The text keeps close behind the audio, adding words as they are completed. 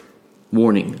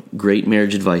Warning, great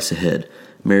marriage advice ahead.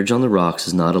 Marriage on the Rocks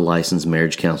is not a licensed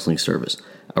marriage counseling service.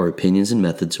 Our opinions and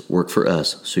methods work for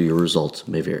us, so your results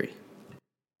may vary.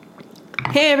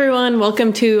 Hey everyone,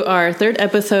 welcome to our third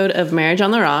episode of Marriage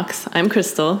on the Rocks. I'm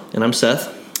Crystal. And I'm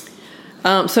Seth.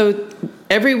 So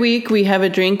every week we have a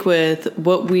drink with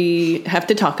what we have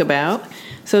to talk about.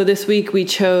 So this week we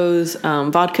chose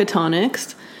vodka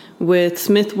tonics with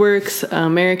Smithworks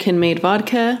American-made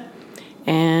vodka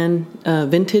and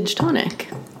vintage tonic.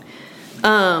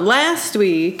 Last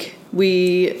week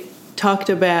we talked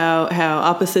about how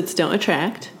opposites don't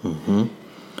attract. Mm-hmm.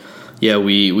 Yeah,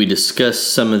 we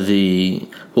discussed some of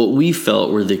what we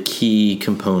felt were the key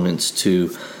components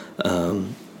to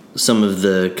some of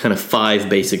the kind of 5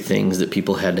 basic things that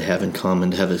people had to have in common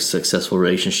to have a successful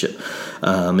relationship.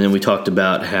 And then we talked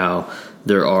about how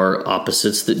there are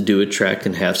opposites that do attract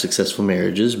and have successful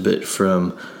marriages, but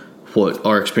from what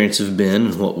our experience have been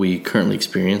and what we currently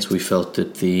experience, we felt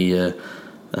that the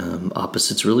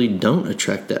opposites really don't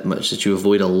attract that much, that you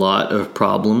avoid a lot of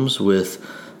problems with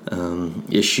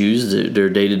issues that are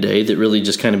day-to-day that really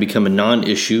just kind of become a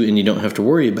non-issue and you don't have to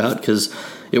worry about because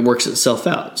it works itself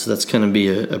out. So that's going to be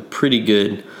a pretty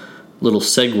good little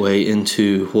segue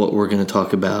into what we're going to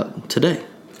talk about today.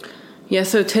 Yeah,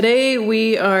 so today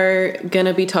we are going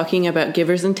to be talking about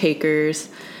givers and takers.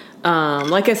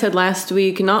 Like I said last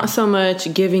week, not so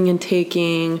much giving and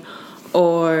taking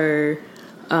or...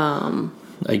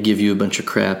 I give you a bunch of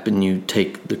crap and you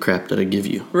take the crap that I give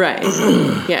you. Right.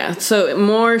 Yeah. So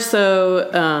more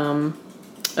so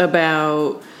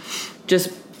about just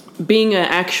being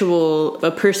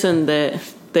a person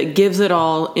that gives it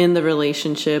all in the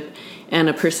relationship and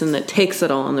a person that takes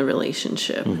it all in the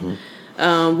relationship.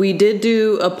 Mm-hmm. We did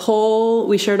do a poll.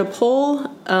 We shared a poll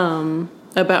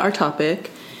about our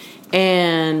topic,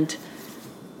 and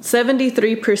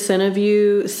 73% of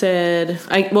you said,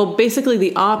 basically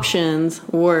the options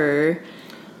were,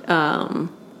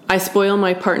 I spoil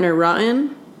my partner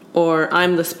rotten, or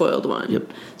I'm the spoiled one.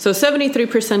 Yep. So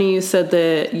 73% of you said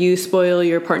that you spoil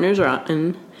your partner's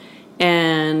rotten,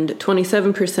 and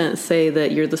 27% say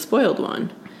that you're the spoiled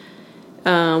one.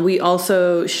 We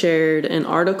also shared an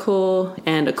article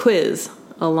and a quiz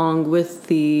along with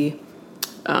the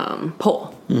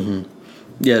poll. Mm-hmm.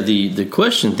 Yeah, the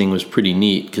question thing was pretty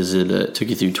neat because it took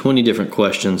you through 20 different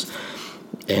questions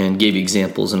and gave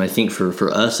examples. And I think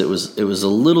for us it was a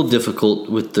little difficult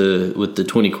with the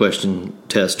 20 question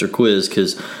test or quiz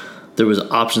because there was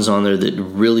options on there that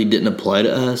really didn't apply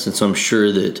to us. And so I'm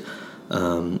sure that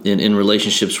in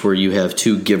relationships where you have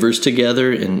two givers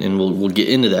together, and we'll get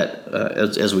into that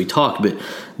as we talk, but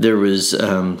there was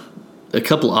a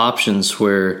couple options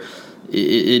where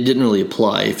it didn't really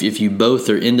apply. If you both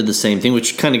are into the same thing,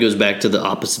 which kind of goes back to the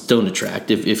opposites don't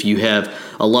attract. If you have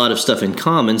a lot of stuff in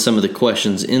common, some of the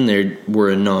questions in there were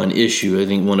a non-issue. I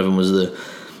think one of them was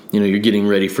you're getting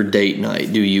ready for date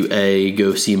night. Do you A,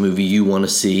 go see a movie you want to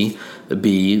see,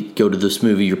 B, go to this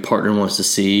movie your partner wants to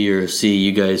see, or C,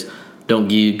 you guys don't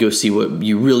go see what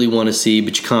you really want to see,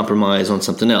 but you compromise on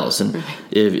something else. And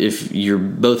if you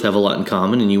both have a lot in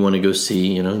common and you want to go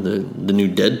see, the new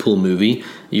Deadpool movie,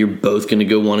 you're both going to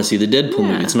go want to see the Deadpool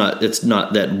movie. It's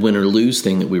not that win or lose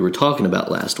thing that we were talking about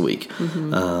last week.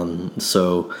 Mm-hmm.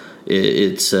 So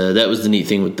it's that was the neat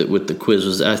thing with the quiz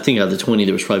was I think out of the 20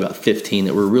 there was probably about 15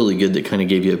 that were really good that kind of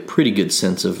gave you a pretty good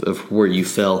sense of where you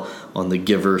fell on the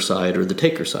giver side or the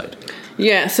taker side.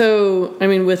 Yeah, so,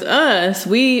 with us,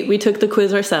 we took the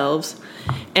quiz ourselves,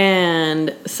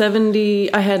 and I think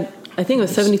it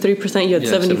was 73%, you had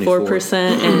 74%,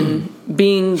 and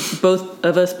being, both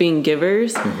of us being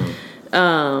givers.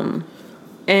 Mm-hmm.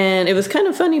 And it was kind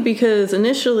of funny because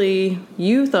initially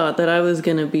you thought that I was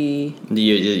going to be...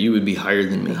 You would be higher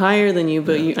than me. Higher than you,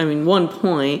 but 1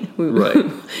 point. Right.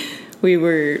 We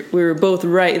were both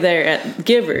right there at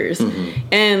givers. Mm-hmm.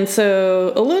 And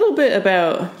so a little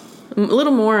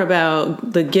more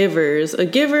about the givers. A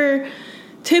giver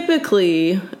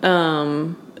typically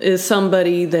is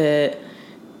somebody that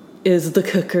is the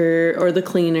cooker or the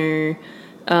cleaner,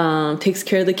 takes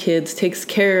care of the kids, takes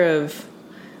care of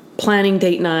planning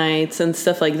date nights and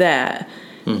stuff like that.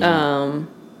 Mm-hmm.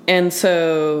 And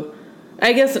so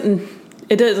I guess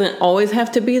it doesn't always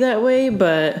have to be that way,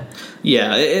 but...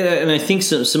 Yeah, and I think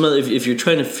some other... If you're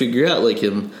trying to figure out,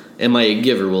 am I a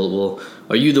giver? Well,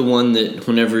 are you the one that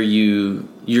whenever you're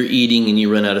eating and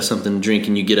you run out of something to drink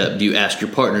and you get up, do you ask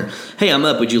your partner, hey, I'm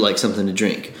up, would you like something to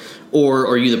drink? Or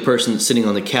are you the person that's sitting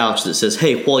on the couch that says,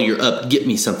 hey, while you're up, get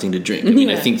me something to drink?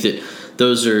 I think that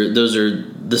those are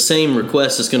the same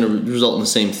requests. It's going to result in the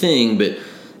same thing, but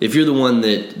if you're the one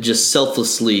that just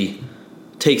selflessly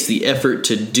takes the effort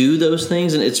to do those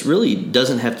things, and it's really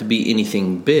doesn't have to be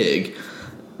anything big.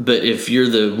 But if you're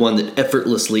the one that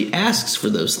effortlessly asks for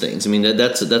those things, I mean,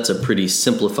 that's a pretty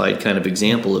simplified kind of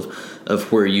example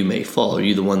of where you may fall. Are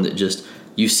you the one that just,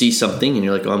 you see something and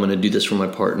you're like, oh, I'm going to do this for my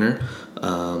partner?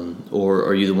 Or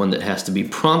are you the one that has to be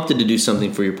prompted to do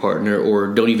something for your partner, or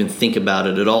don't even think about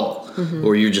it at all? Mm-hmm.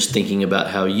 Or you're just thinking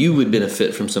about how you would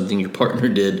benefit from something your partner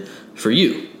did for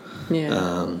you?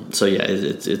 Yeah. So yeah,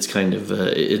 it's kind of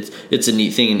it's a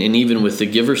neat thing, and even with the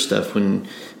giver stuff, when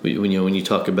you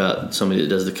talk about somebody that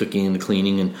does the cooking and the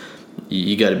cleaning, and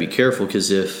you got to be careful,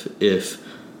 because if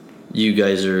you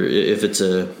guys are, if it's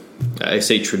I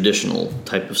say traditional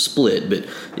type of split, but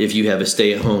if you have a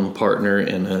stay-at-home partner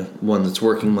and one that's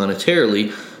working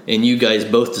monetarily, and you guys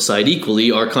both decide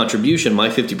equally, our contribution, my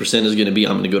 50% is going to be,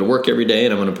 I'm going to go to work every day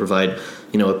and I'm going to provide,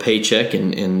 a paycheck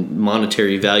and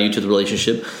monetary value to the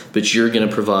relationship, but you're going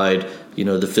to provide,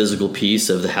 the physical piece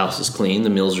of the house is clean, the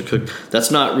meals are cooked.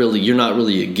 You're not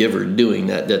really a giver doing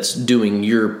that. That's doing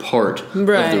your part of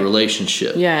the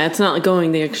relationship. Yeah, it's not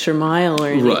going the extra mile or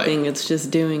anything. Right. It's just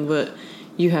doing what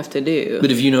you have to do.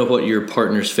 But if you know what your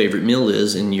partner's favorite meal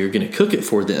is and you're going to cook it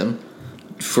for them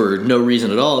for no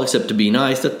reason at all except to be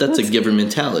nice, that's a giver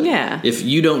mentality. Yeah. If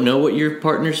you don't know what your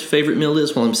partner's favorite meal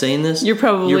is while I'm saying this, you're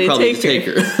probably a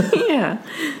taker. Yeah.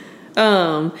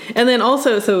 And then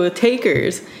also, so with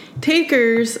takers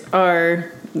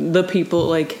are the people,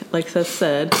 like Seth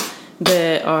said,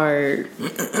 that are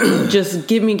just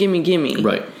gimme.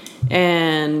 Right.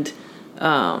 And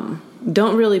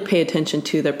don't really pay attention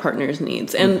to their partner's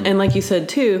needs. And like you said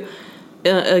too,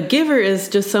 a giver is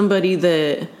just somebody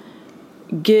that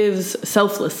gives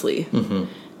selflessly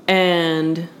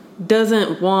and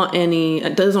doesn't want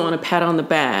a pat on the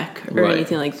back or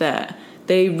anything like that.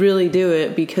 They really do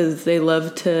it because they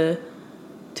love to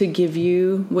give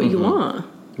you what you want.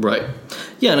 Right.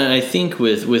 Yeah, and I think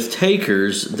with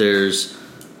takers, there's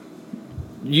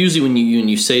usually when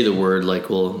you say the word, like,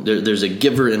 well, there's a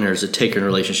giver and there's a taker in a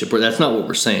relationship. Where that's not what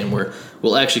we're saying.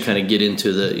 We'll actually kind of get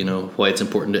into the why it's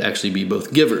important to actually be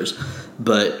both givers.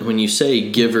 But when you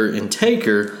say giver and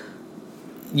taker,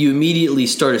 you immediately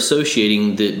start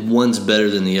associating that one's better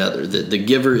than the other. That the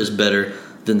giver is better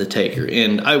than the taker,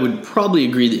 and I would probably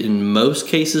agree that in most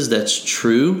cases that's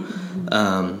true.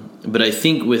 But I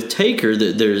think with taker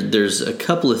that there's a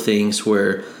couple of things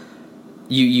where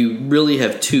you really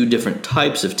have two different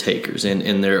types of takers,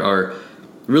 and there are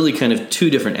really kind of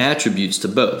two different attributes to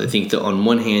both. I think that on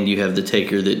one hand you have the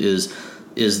taker that is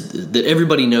that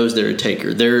everybody knows they're a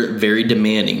taker. They're very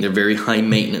demanding. They're very high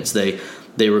maintenance. They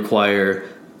require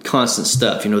constant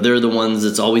stuff. They're the ones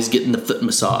that's always getting the foot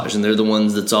massage, and they're the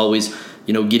ones that's always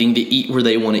getting to eat where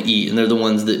they want to eat, and they're the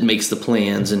ones that makes the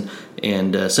plans. And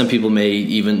some people may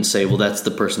even say, well, that's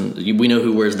the person, we know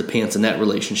who wears the pants in that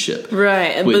relationship.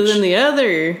 Right. But then the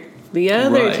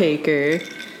other taker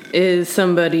is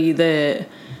somebody that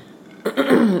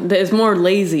is more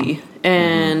lazy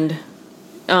and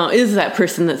is that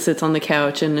person that sits on the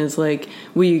couch and is like,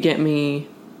 will you get me,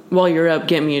 while you're up,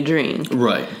 get me a drink?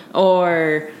 Right.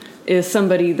 Or is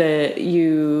somebody that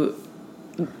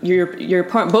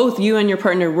both you and your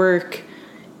partner work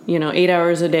 8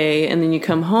 hours a day, and then you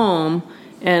come home,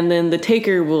 and then the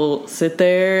taker will sit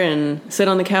there and sit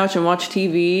on the couch and watch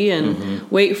TV and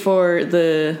wait for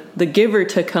the giver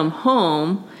to come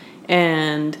home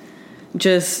and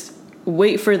just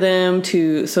wait for them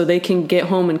so they can get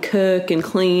home and cook and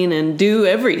clean and do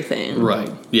everything.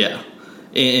 Right. Yeah.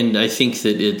 And I think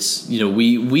that it's,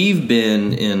 we've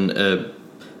been in a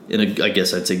I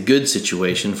guess I'd say good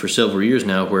situation for several years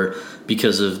now, where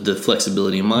because of the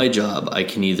flexibility in my job, I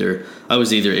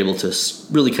was either able to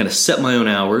really kind of set my own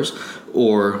hours,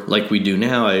 or like we do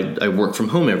now, I work from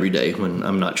home every day when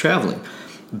I'm not traveling.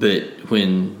 But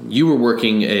when you were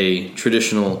working a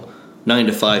traditional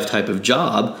 9-to-5 type of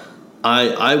job,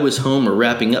 I was home or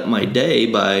wrapping up my day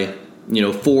by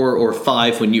 4 or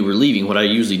 5 when you were leaving. What I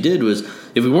usually did was,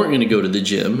 if we weren't going to go to the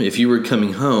gym, if you were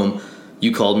coming home,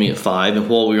 you called me at 5, and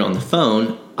while we were on the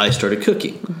phone, I started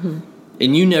cooking.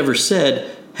 And you never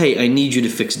said, hey, I need you to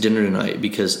fix dinner tonight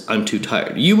because I'm too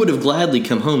tired. You would have gladly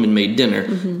come home and made dinner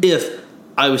if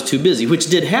I was too busy, which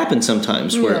did happen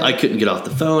sometimes where I couldn't get off the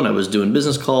phone. I was doing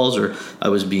business calls, or I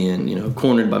was being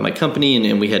cornered by my company,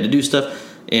 and we had to do stuff.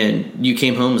 And you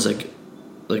came home and was like,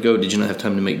 oh, did you not have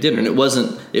time to make dinner? And it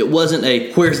wasn't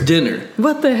a, where's dinner?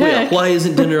 What the heck? Why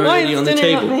isn't dinner already on the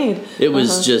table? It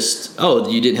was just, oh,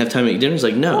 you didn't have time to make dinner? It's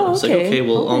like, no. Oh, it's like, okay,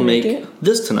 well, I'll make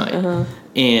this tonight.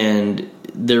 And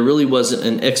there really wasn't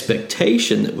an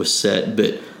expectation that was set,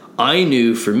 but I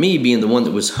knew, for me, being the one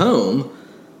that was home,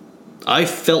 I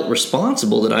felt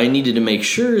responsible that I needed to make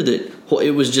sure that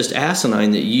it was just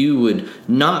asinine that you would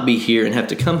not be here and have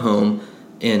to come home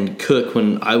and cook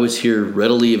when I was here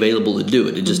readily available to do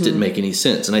it. It just didn't make any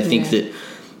sense. And I think that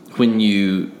when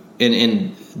you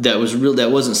and that was real,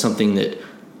 that wasn't something that,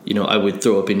 you know, I would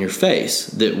throw up in your face.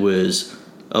 That was,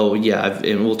 oh yeah,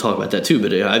 and we'll talk about that too.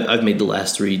 But I've made the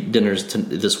last 3 dinners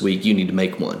this week. You need to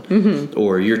make one,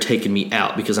 or you're taking me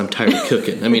out because I'm tired of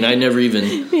cooking. I mean, I never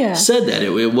even said that.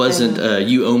 It wasn't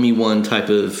you owe me one type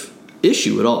of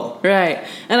issue at all. Right.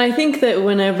 And I think that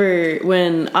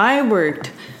when I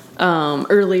worked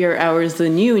earlier hours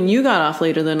than you, and you got off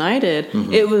later than I did,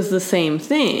 it was the same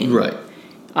thing. Right.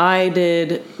 I tried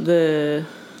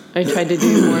to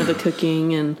do more of the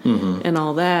cooking and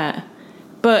all that.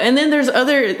 But, and then there's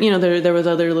other, you know, there was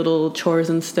other little chores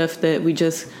and stuff that we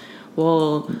just,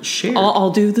 share.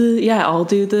 I'll do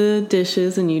the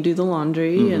dishes and you do the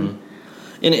laundry and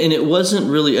it wasn't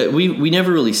really, we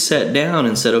never really sat down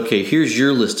and said, okay, here's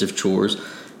your list of chores,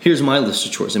 here's my list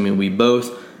of chores. I mean, we both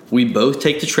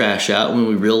take the trash out when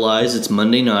we realize it's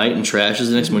Monday night and trash is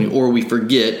the next morning, or we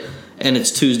forget and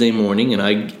it's Tuesday morning and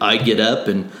I get up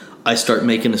and I start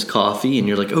making us coffee and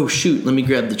you're like, oh shoot, let me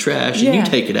grab the trash and you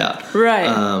take it out. Right.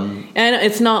 And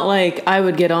it's not like I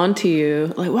would get on to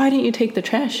you, like, why didn't you take the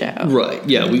trash out? Right.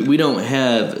 Yeah, we don't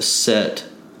have set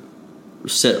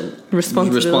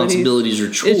responsibilities or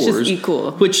chores. It's just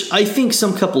equal. Which I think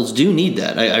some couples do need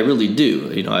that. I really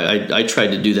do. You know, I tried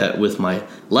to do that with my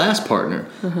last partner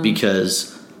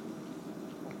because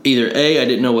either A, I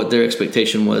didn't know what their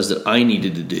expectation was that I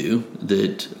needed to do,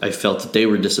 that I felt that they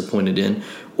were disappointed in,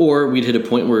 or we'd hit a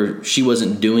point where she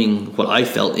wasn't doing what I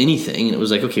felt anything, and it was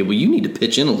like, okay, well, you need to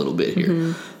pitch in a little bit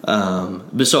here.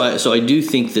 But so I do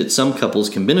think that some couples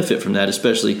can benefit from that,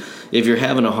 especially if you're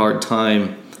having a hard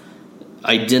time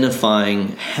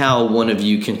identifying how one of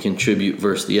you can contribute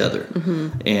versus the other.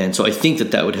 And so I think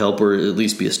that would help, or at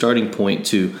least be a starting point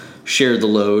to share the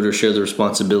load or share the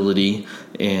responsibility,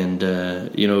 and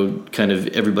you know, kind of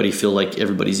everybody feel like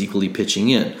everybody's equally pitching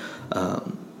in.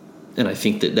 And I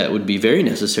think that would be very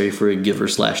necessary for a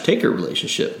giver/taker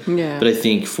relationship. Yeah. But I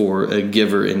think for a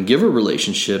giver and giver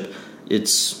relationship,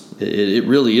 it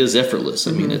really is effortless.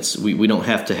 I mean, we don't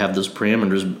have to have those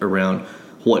parameters around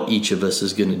what each of us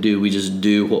is going to do. We just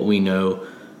do what we know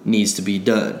needs to be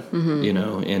done, you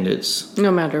know, and it's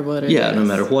no matter what it is. Yeah, no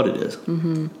matter what it is.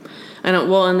 I know.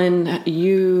 Well, and then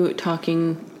you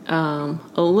talking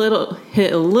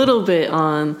hit a little bit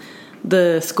on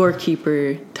the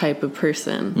scorekeeper type of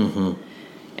person,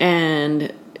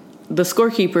 and the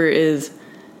scorekeeper is.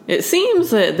 It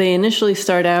seems that they initially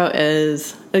start out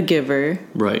as a giver,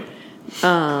 right?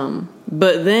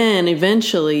 But then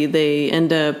eventually they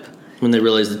end up, when they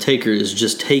realize the taker is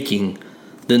just taking,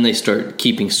 then they start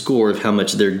keeping score of how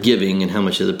much they're giving and how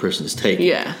much the other person is taking.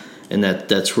 Yeah. And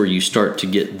that's where you start to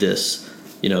get this,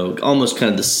 you know, almost kind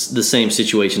of the same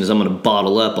situation as I'm going to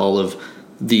bottle up all of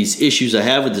these issues I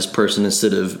have with this person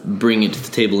instead of bringing it to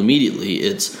the table immediately.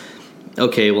 It's,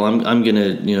 okay, well, I'm going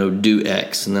to, you know, do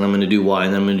X, and then I'm going to do Y,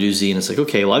 and then I'm going to do Z. And it's like,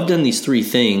 okay, well, I've done these 3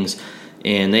 things,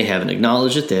 and they haven't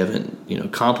acknowledged it. They haven't, you know,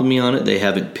 complimented me on it. They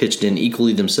haven't pitched in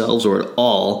equally themselves or at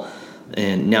all.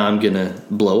 And now I'm going to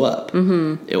blow up.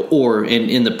 Or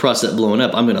in the process of blowing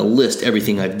up, I'm going to list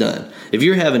everything I've done. If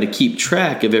you're having to keep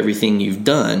track of everything you've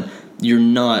done, you're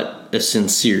not a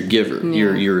sincere giver.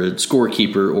 Yeah. You're a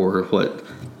scorekeeper, or what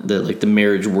the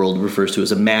marriage world refers to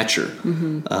as a matcher.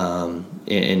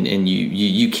 And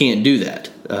you can't do that.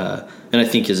 And I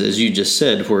think as you just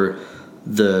said, where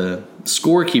the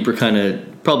scorekeeper kind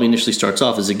of probably initially starts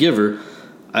off as a giver,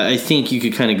 I think you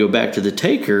could kind of go back to the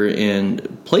taker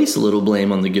and place a little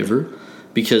blame on the giver,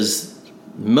 because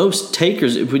most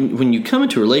takers, when you come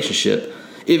into a relationship,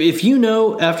 if you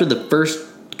know after the first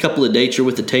couple of dates you're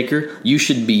with the taker, you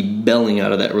should be bailing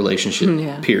out of that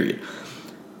relationship, period.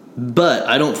 But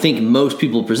I don't think most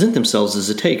people present themselves as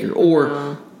a taker,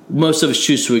 or most of us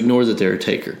choose to ignore that they're a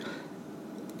taker.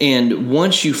 And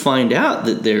once you find out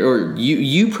that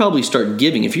you probably start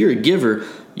giving. If you're a giver,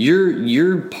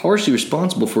 you're partially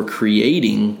responsible for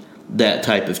creating that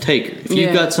type of taker. If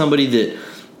you've got somebody that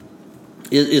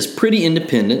is pretty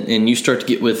independent, and you start to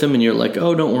get with them, and you're like,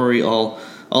 oh, don't worry,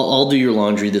 I'll do your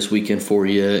laundry this weekend for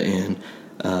you, and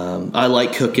I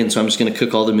like cooking, so I'm just going to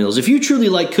cook all the meals. If you truly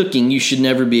like cooking, you should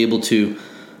never be able to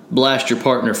blast your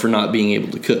partner for not being able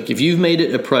to cook. If you've made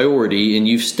it a priority and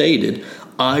you've stated,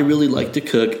 I really like to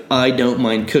cook, I don't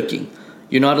mind cooking,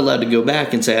 you're not allowed to go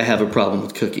back and say, I have a problem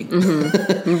with cooking.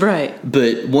 Right.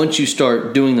 But once you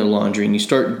start doing their laundry, and you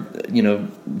start, you know,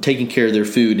 taking care of their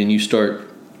food, and you start,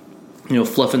 you know,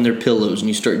 fluffing their pillows, and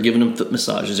you start giving them foot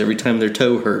massages every time their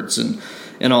toe hurts, and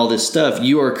and all this stuff,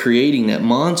 you are creating that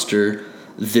monster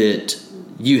that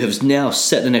you have now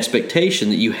set an expectation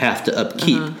that you have to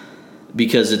upkeep.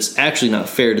 Because it's actually not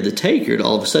fair to the taker to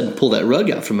all of a sudden pull that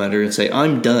rug out from under her and say,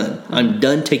 I'm done. I'm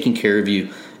done taking care of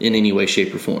you in any way,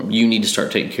 shape, or form. You need to start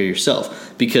taking care of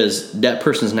yourself. Because that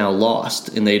person's now lost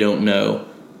and they don't know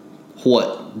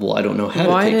I don't know how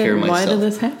to take care of myself. Why did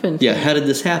this happen? Yeah, how did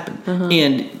this happen?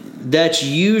 And that's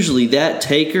usually, that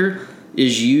taker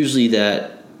is usually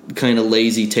that kind of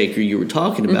lazy taker you were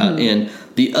talking about. And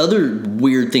the other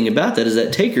weird thing about that is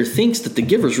that taker thinks that the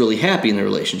giver's really happy in the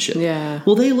relationship. Yeah.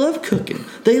 Well, they love cooking.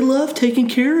 They love taking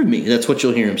care of me. That's what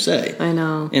you'll hear him say. I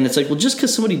know. And it's like, well, just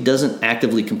because somebody doesn't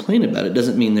actively complain about it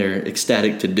doesn't mean they're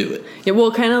ecstatic to do it. Yeah,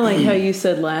 well, kind of like how you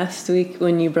said last week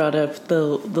when you brought up the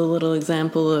little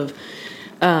example of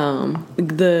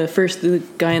the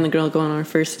guy and the girl going on our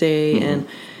first date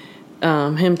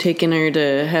and him taking her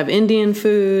to have Indian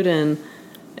food and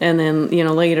then,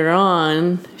 later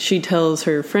on, she tells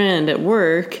her friend at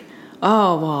work,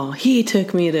 oh, well, he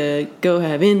took me to go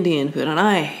have Indian food, and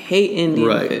I hate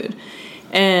Indian food.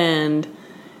 And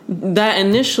that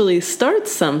initially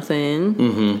starts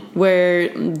something where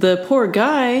the poor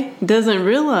guy doesn't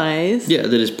realize... Yeah,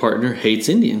 that his partner hates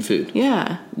Indian food.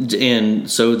 Yeah. And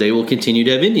so they will continue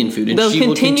to have Indian food, and she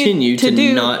will continue to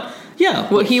do not...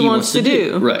 what he wants to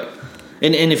do. Right.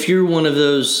 And if you're one of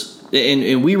those...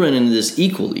 And we run into this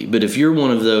equally, but if you're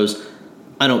one of those,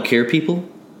 I don't care people,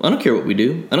 I don't care what we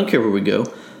do, I don't care where we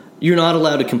go, you're not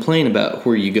allowed to complain about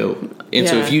where you go. And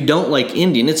so if you don't like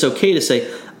Indian, it's okay to say,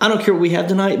 I don't care what we have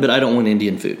tonight, but I don't want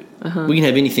Indian food. We can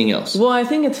have anything else. Well, I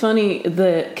think it's funny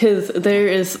that, because there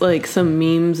is like some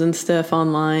memes and stuff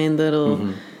online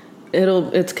that'll,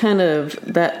 it's kind of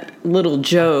that little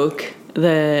joke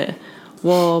that,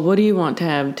 well, what do you want to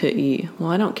have to eat? Well,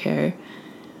 I don't care.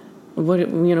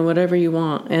 Whatever you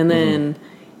want. And then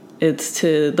it's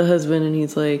to the husband and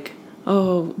he's like,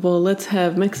 oh, well, let's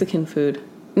have Mexican food.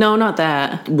 No, not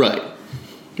that. Right.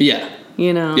 Yeah.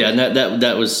 Yeah, and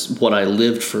that was what I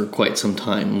lived for quite some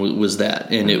time, was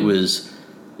that. And it was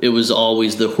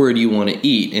always the where do you want to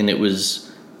eat? And it was...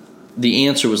 The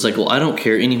answer was like, well, I don't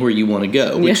care, anywhere you want to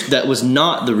go, which that was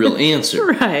not the real answer.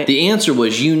 Right. The answer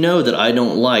was, that I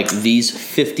don't like these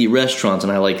 50 restaurants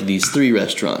and I like these 3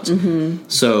 restaurants.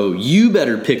 So you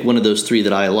better pick one of those 3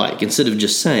 that I like, instead of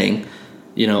just saying,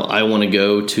 I want to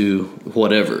go to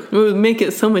whatever. It would make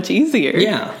it so much easier.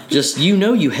 Yeah. Just,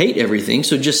 you hate everything,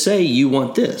 so just say you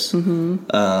want this. And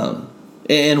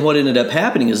what ended up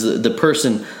happening is the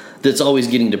person that's always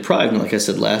getting deprived, and like I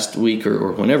said last week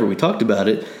or whenever we talked about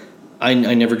it, I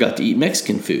never got to eat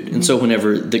Mexican food. And so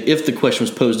if the question was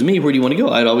posed to me, where do you want to go?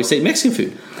 I'd always say Mexican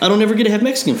food. I don't ever get to have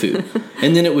Mexican food.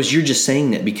 And then it was, you're just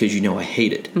saying that because I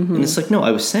hate it. And it's like, no,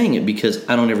 I was saying it because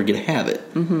I don't ever get to have it.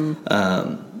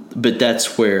 But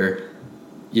that's where,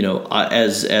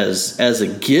 as a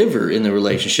giver in the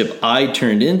relationship, I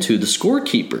turned into the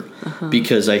scorekeeper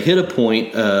because I hit a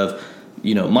point of,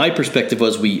 my perspective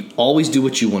was, we always do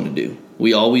what you want to do.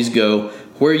 We always go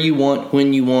where you want,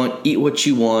 when you want, eat what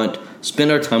you want,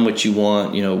 spend our time what you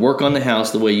want, work on the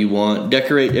house the way you want,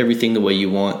 decorate everything the way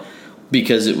you want,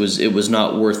 because it was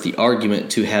not worth the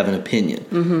argument to have an opinion.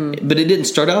 But it didn't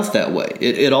start off that way.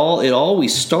 It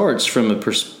always starts from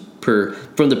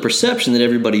from the perception that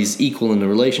everybody's equal in the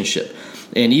relationship.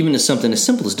 And even as something as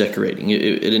simple as decorating,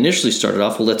 it initially started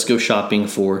off, well, let's go shopping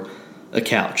for a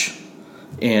couch.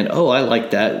 And, oh, I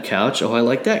like that couch. Oh, I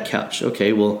like that couch.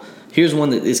 Okay, well, here's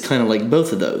one that is kind of like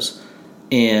both of those.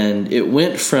 And it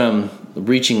went from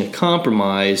reaching a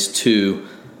compromise to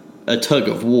a tug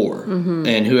of war.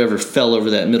 And whoever fell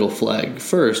over that middle flag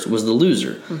first was the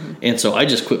loser. And so I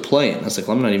just quit playing. I was like,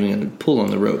 well, I'm not even going to pull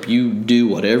on the rope. You do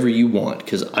whatever you want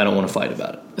because I don't want to fight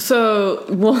about it. So,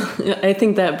 well, I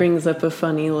think that brings up a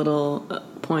funny little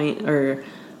point, or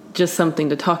just something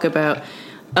to talk about.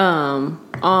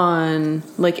 On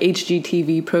like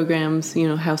HGTV programs,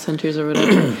 House Hunters or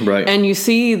whatever. Right. And you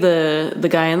see the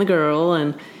guy and the girl,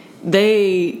 and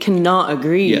they cannot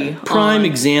agree. Yeah. Prime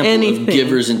example anything. Of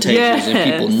givers and takers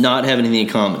and people not having anything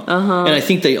in common. And I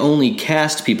think they only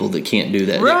cast people that can't do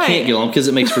that. Right. That can't get along because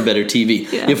it makes for better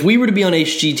TV. If we were to be on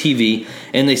HGTV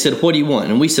and they said, what do you want?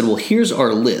 And we said, well, here's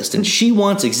our list. And she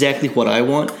wants exactly what I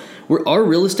want. Our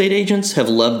real estate agents have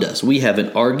loved us. We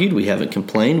haven't argued. We haven't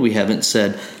complained. We haven't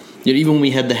said, even when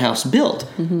we had the house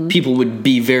built, people would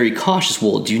be very cautious.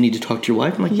 Well, do you need to talk to your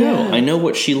wife? I'm like, no, I know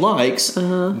what she likes.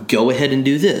 Go ahead and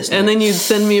do this. And then you'd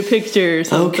send me a picture or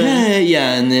something. Okay,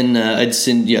 yeah. And then I'd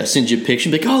send you a picture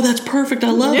and be like, oh, that's perfect.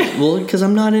 I love it. Well, because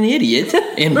I'm not an idiot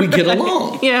and we get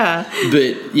along. Yeah.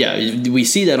 But, yeah, we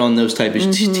see that on those type of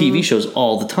TV shows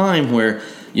all the time where,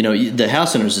 the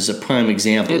House Hunters is a prime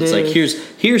example. It's like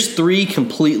here's 3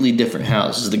 completely different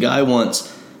houses. The guy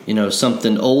wants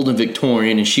something old and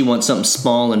Victorian, and she wants something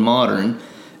small and modern.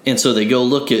 And so they go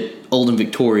look at old and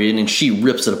Victorian, and she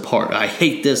rips it apart. I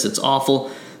hate this. It's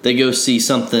awful. They go see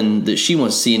something that she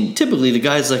wants to see, and typically the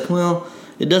guy's like, well,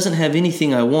 it doesn't have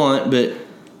anything I want, but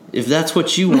if that's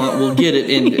what you want, we'll get it.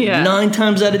 And 9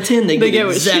 times out of 10, they get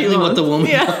exactly what the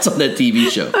woman wants on that TV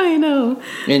show. I know.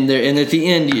 And at the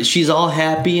end, she's all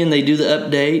happy, and they do the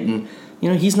update, and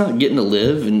he's not getting to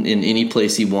live in any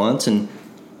place he wants, and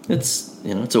it's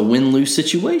a win-lose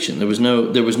situation. There was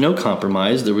no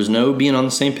compromise. There was no being on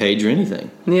the same page or anything.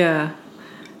 Yeah.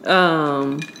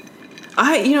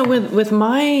 With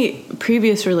my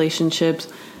previous relationships,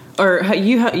 or how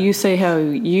you say how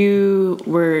you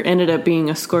ended up being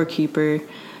a scorekeeper,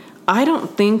 I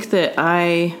don't think that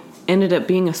I ended up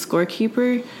being a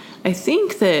scorekeeper. I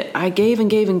think that I gave and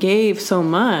gave and gave so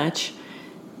much,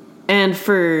 and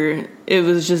it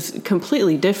was just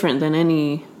completely different than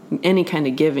any kind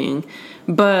of giving.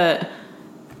 But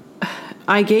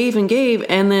I gave and gave,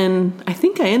 and then I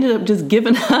think I ended up just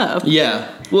giving up.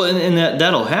 Yeah. Well, and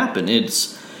that'll happen.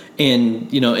 And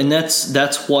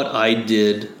that's what I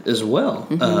did as well.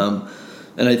 Mm-hmm.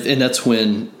 And that's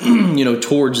when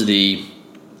towards the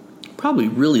probably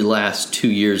really last 2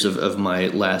 years of my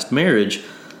last marriage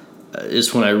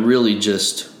is when I really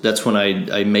that's when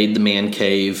I made the man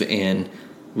cave and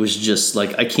was just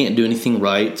like, I can't do anything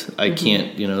right. I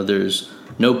can't, there's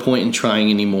no point in trying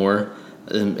anymore.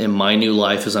 And my new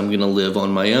life is I'm going to live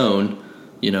on my own,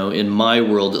 in my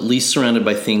world, at least surrounded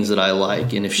by things that I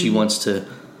like. And if she wants to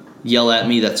yell at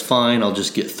me, that's fine. I'll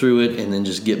just get through it and then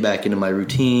just get back into my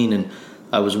routine. And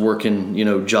I was working,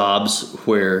 jobs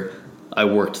where I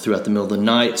worked throughout the middle of the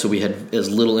night, so we had as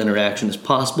little interaction as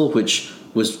possible, which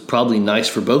was probably nice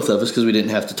for both of us because we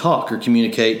didn't have to talk or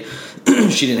communicate.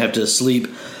 She didn't have to sleep.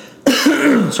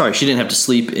 She didn't have to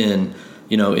sleep in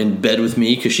bed with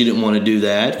me because she didn't want to do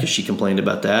that because she complained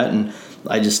about that. And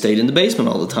I just stayed in the basement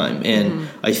all the time. And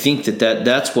I think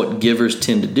that's what givers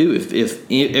tend to do. If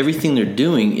everything they're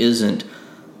doing isn't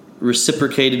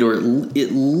reciprocated or at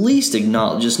least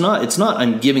acknowledged, it's not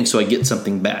I'm giving so I get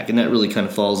something back. And that really kind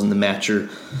of falls in the matcher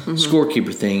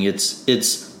scorekeeper thing.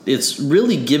 It's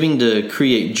really giving to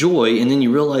create joy, and then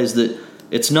you realize that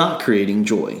it's not creating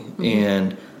joy.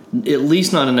 And at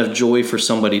least not enough joy for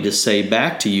somebody to say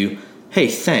back to you, hey,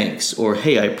 thanks, or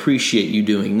hey, I appreciate you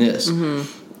doing this.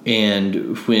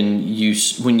 And when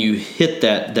you hit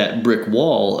that brick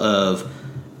wall of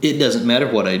it doesn't matter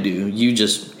what I do, you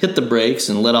just hit the brakes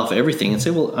and let off everything and say,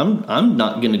 well, I'm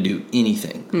not going to do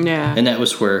anything. Yeah. And that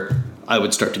was where I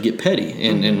would start to get petty.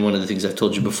 And one of the things I've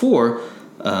told you before,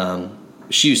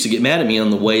 she used to get mad at me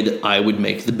on the way that I would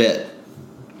make the bed.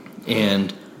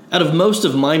 And out of most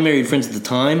of my married friends at the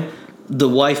time, the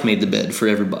wife made the bed for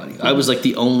everybody. I was like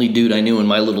the only dude I knew in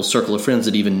my little circle of friends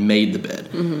that even made the bed.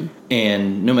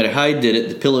 And no matter how I did it,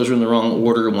 the pillows were in the wrong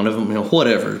order. One of them,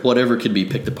 whatever could be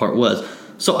picked apart was.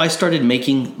 So I started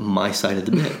making my side of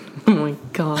the bed. Oh my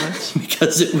gosh!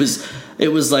 Because it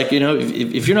was like,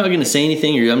 if you're not going to say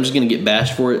anything, or I'm just going to get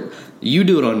bashed for it, you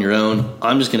do it on your own.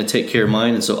 I'm just going to take care of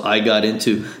mine. And so I got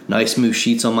into nice smooth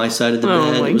sheets on my side of the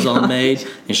bed. It was all made,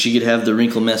 and she could have the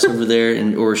wrinkle mess over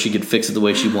there, or she could fix it the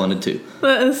way she wanted to.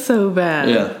 That is so bad.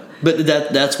 Yeah, but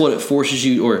that's what it forces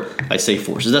you, or I say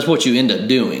forces. That's what you end up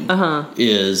doing.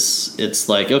 Is it's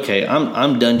like, okay,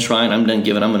 I'm done trying. I'm done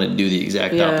giving. I'm going to do the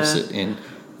exact opposite, and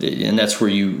that's where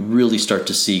you really start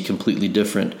to see completely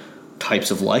different types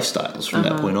of lifestyles from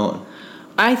that point on.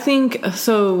 I think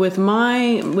so with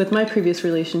my previous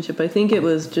relationship, I think it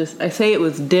was it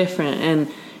was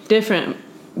different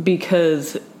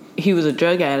because he was a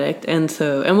drug addict, and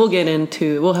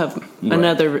we'll have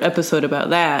another episode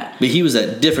about that. But he was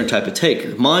that different type of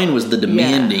taker. Mine was the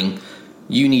demanding,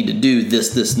 you need to do this,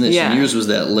 this, and this. Yeah. And yours was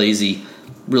that lazy,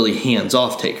 really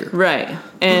hands-off taker. Right.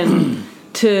 And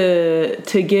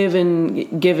to give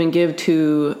and give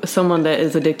to someone that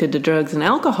is addicted to drugs and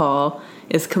alcohol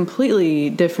is completely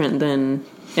different than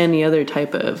any other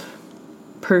type of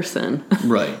person.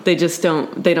 Right. They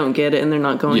don't get it, and they're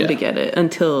not going to get it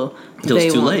until they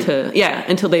want to. Yeah,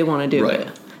 until they want to do it.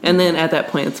 And then at that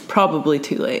point, it's probably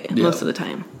too late most of the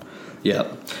time.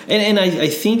 Yeah. And I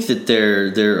think that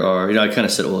there are, I kind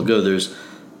of said a while ago,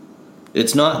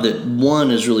 it's not that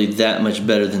one is really that much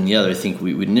better than the other. I think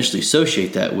we would initially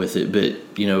associate that with it, but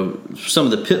some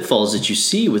of the pitfalls that you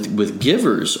see with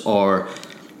givers are,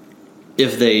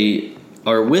 if they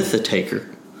are with a taker,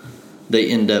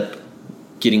 they end up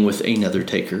getting with another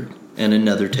taker and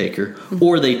another taker,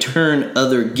 or they turn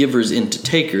other givers into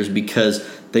takers because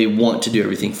they want to do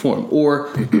everything for them. Or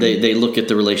they look at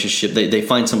the relationship, they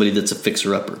find somebody that's a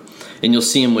fixer-upper. And you'll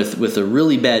see them with a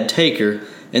really bad taker,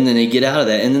 and then they get out of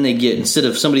that, and then they get, instead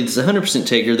of somebody that's 100%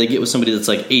 taker, they get with somebody that's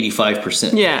like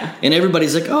 85%. Yeah. And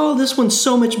everybody's like, oh, this one's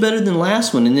so much better than the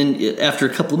last one. And then after a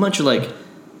couple of months, you're like,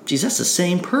 geez, that's the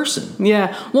same person.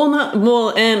 Yeah.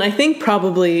 And I think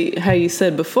probably how you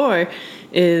said before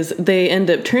is they end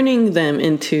up turning them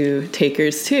into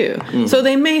takers too. Mm-hmm. So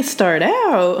they may start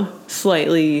out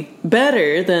slightly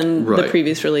better than the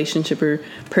previous relationship or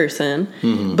person,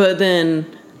 but then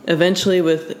eventually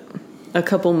with a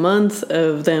couple months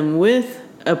of them with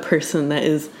a person that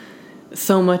is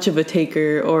so much of a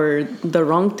taker or the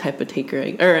wrong type of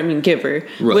taker, giver,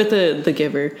 with the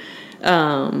giver,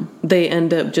 they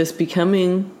end up just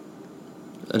becoming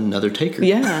another taker.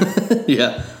 Yeah.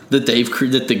 Yeah. That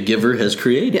the giver has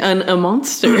created. A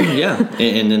monster. Yeah.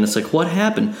 And then it's like, what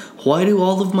happened? Why do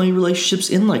all of my relationships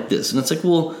end like this? And it's like,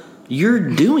 well, you're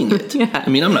doing it. Yeah. I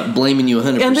mean, I'm not blaming you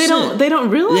 100%. And they don't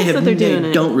realize that they're doing it.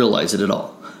 They don't realize it at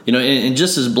all. You know, and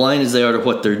just as blind as they are to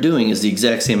what they're doing is the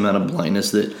exact same amount of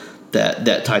blindness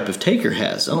that type of taker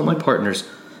has. Oh, my partner's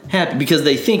happy because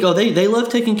they think, oh, they love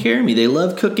taking care of me. They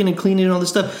love cooking and cleaning and all this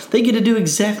stuff. They get to do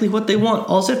exactly what they want.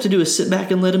 All they have to do is sit back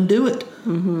and let them do it.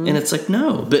 Mm-hmm. And it's like,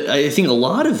 no. But I think a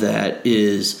lot of that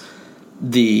is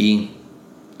a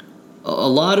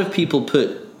lot of people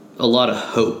put a lot of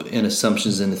hope and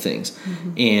assumptions into things.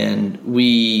 Mm-hmm. And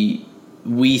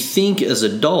we think as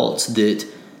adults that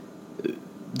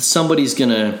somebody's going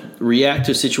to react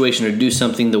to a situation or do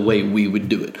something the way we would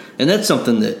do it. And that's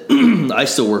something that I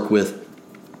still work with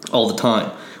all the time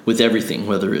with everything,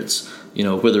 whether it's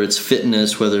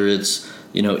fitness, whether it's,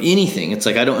 anything. It's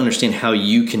like, I don't understand how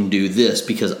you can do this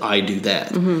because I do that.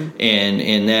 Mm-hmm.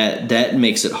 And that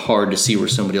makes it hard to see where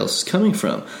somebody else is coming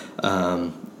from.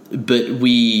 But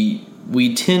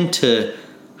we tend to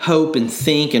hope and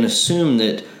think and assume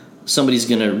that somebody's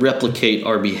going to replicate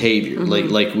our behavior,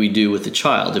 mm-hmm. like we do with a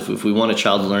child. If we want a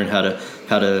child to learn how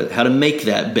to make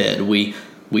that bed, we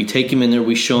take him in there,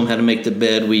 we show him how to make the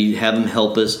bed, we have him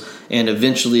help us, and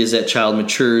eventually, as that child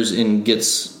matures and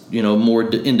gets more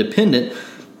independent,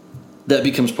 that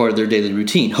becomes part of their daily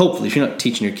routine. Hopefully, if you're not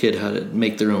teaching your kid how to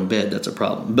make their own bed, that's a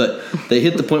problem. But they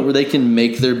hit the point where they can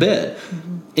make their bed,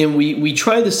 mm-hmm. and we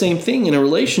try the same thing in a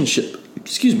relationship.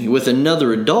 With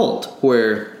another adult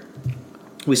where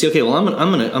we say, okay, well, I'm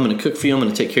gonna cook for you. I'm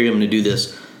gonna take care of you. I'm gonna do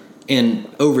this. And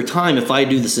over time, if I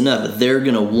do this enough, they're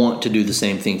gonna want to do the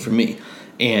same thing for me.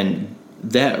 And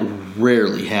that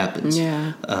rarely happens.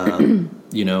 Yeah.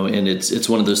 And it's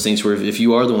one of those things where if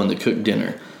you are the one that cooked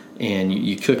dinner and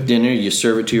you cook dinner, you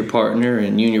serve it to your partner,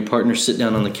 and you and your partner sit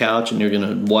down on the couch and you're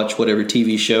gonna watch whatever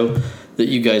TV show that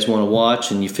you guys want to watch,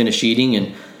 and you finish eating,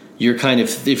 and you're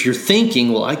if you're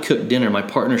thinking, well, I cooked dinner, my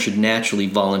partner should naturally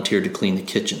volunteer to clean the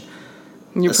kitchen.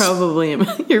 You're probably a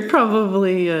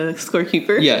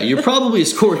scorekeeper. Yeah, you're probably a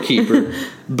scorekeeper.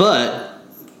 But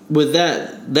with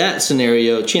that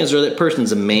scenario, chances are that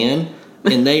person's a man,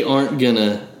 and they aren't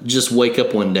gonna just wake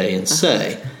up one day and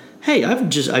say, "Hey,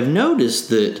 I've noticed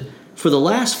that for the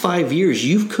last 5 years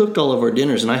you've cooked all of our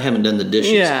dinners and I haven't done the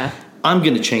dishes. Yeah, I'm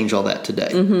gonna change all that today."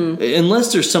 Mm-hmm.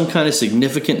 Unless there's some kind of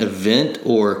significant event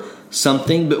or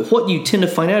something. But what you tend to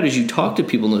find out as you talk to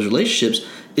people in those relationships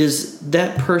is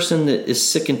that person that is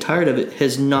sick and tired of it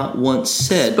has not once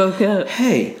said, spoke up,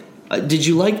 "Hey, did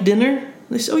you like dinner?"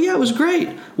 They say, "Oh yeah, it was great."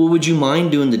 "Well, would you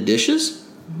mind doing the dishes?"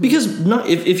 Because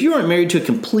if you aren't married to a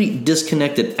complete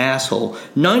disconnected asshole,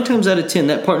 9 times out of 10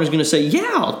 that partner's going to say,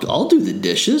 "Yeah, I'll do the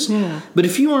dishes." Yeah. But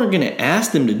if you aren't going to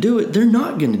ask them to do it, they're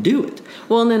not going to do it.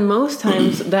 Well, and then most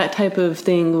times that type of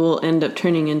thing will end up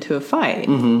turning into a fight.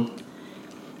 Mm-hmm.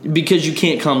 Because you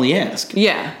can't calmly ask.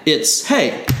 Yeah. It's,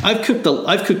 "Hey, I've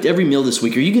cooked every meal this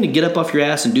week. Are you going to get up off your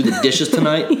ass and do the dishes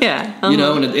tonight?" Yeah. Uh-huh.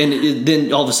 And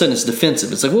then all of a sudden it's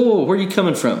defensive. It's like, whoa, where are you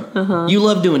coming from? Uh-huh. You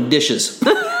love doing dishes.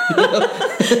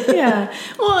 Yeah.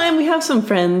 Well, and we have some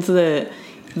friends that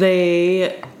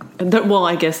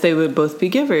I guess they would both be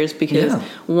givers because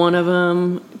one of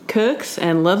them cooks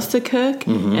and loves to cook,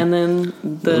 mm-hmm. and then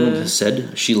the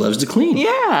said she loves to clean.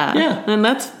 Yeah. And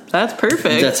that's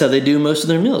perfect. That's how they do most of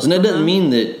their meals. And that doesn't mean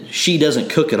that she doesn't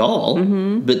cook at all,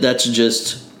 mm-hmm. but that's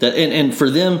just that. And for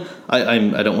them, I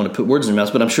don't want to put words in their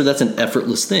mouths, but I'm sure that's an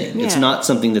effortless thing. Yeah. It's not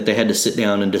something that they had to sit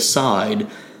down and decide,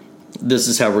 this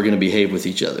is how we're going to behave with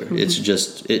each other. Mm-hmm.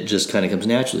 It just kind of comes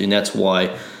naturally. And that's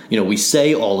why, we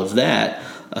say all of that,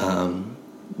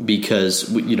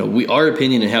 because our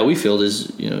opinion and how we feel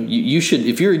is, you should,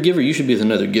 if you're a giver, you should be with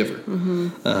another giver.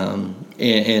 Mm-hmm.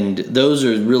 And those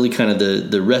are really kind of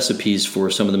the recipes for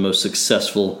some of the most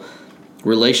successful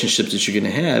relationships that you're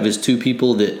going to have, is two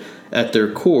people that at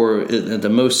their core, at the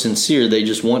most sincere, they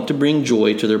just want to bring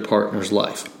joy to their partner's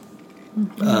life.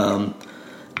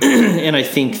 Mm-hmm. And I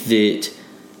think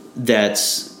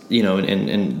that's, you know,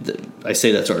 and I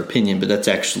say that's our opinion, but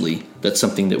that's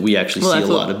something that we actually see a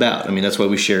lot about. I mean, that's why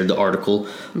we shared the article,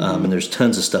 and there's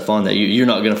tons of stuff on that. You're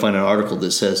not going to find an article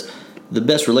that says the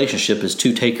best relationship is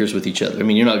two takers with each other. I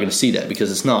mean, you're not going to see that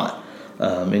because it's not.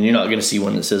 And you're not going to see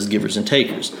one that says givers and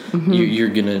takers. Mm-hmm. You're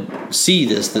going to see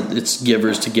that it's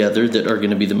givers together that are going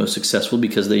to be the most successful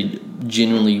because they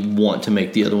genuinely want to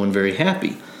make the other one very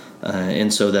happy.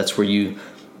 And so that's where you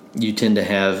tend to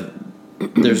have,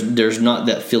 there's not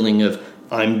that feeling of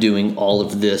I'm doing all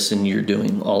of this and you're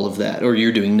doing all of that, or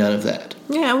you're doing none of that.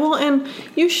 Yeah, well, and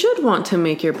you should want to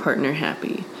make your partner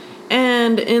happy.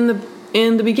 And in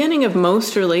the beginning of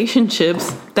most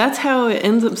relationships, that's how it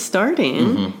ends up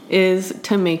starting, is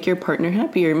to make your partner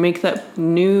happy or make that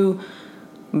new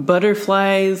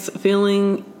butterflies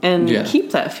feeling and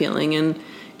keep that feeling and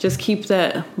just keep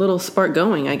that little spark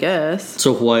going, I guess.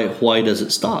 So why does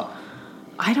it stop?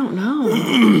 I don't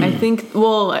know. I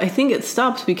think it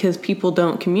stops because people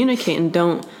don't communicate and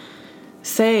don't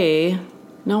say,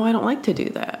 no, I don't like to do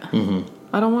that. Mm-hmm.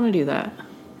 I don't want to do that.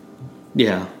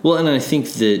 Yeah. Well, and I think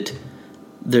that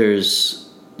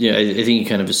there's, I think you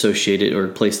kind of associate it or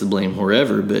place the blame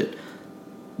wherever, but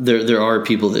there are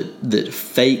people that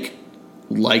fake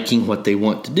liking what they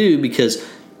want to do because,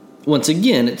 once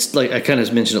again, it's like I kind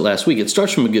of mentioned it last week. It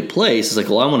starts from a good place. It's like,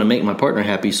 well, I want to make my partner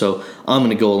happy, so I'm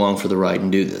going to go along for the ride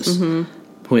and do this.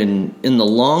 Mm-hmm. When in the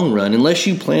long run, unless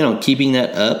you plan on keeping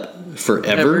that up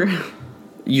forever,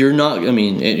 you're not. I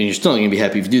mean, and you're still not going to be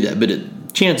happy if you do that.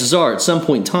 But chances are, at some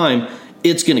point in time,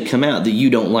 it's going to come out that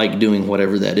you don't like doing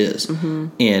whatever that is. Mm-hmm.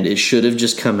 And it should have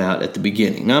just come out at the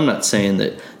beginning. Now, I'm not saying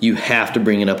that you have to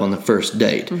bring it up on the first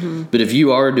date. Mm-hmm. But if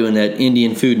you are doing that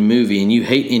Indian food and movie and you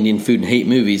hate Indian food and hate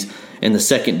movies, and the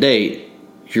second date,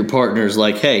 your partner's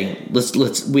like, hey,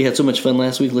 we had so much fun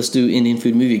last week, let's do Indian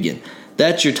food movie again.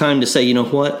 That's your time to say, you know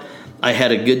what? I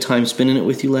had a good time spending it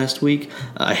with you last week.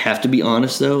 I have to be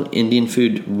honest, though. Indian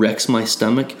food wrecks my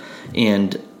stomach.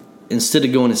 And instead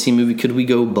of going to see a movie, could we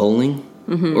go bowling?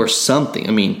 Mm-hmm. Or something.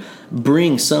 I mean,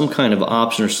 bring some kind of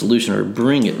option or solution, or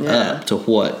bring it up to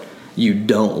what you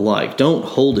don't like. Don't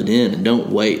hold it in and don't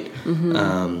wait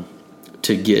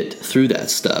to get through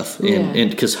that stuff. And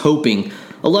because hoping,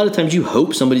 a lot of times you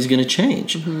hope somebody's going to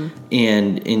change,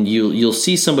 and you'll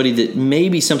see somebody that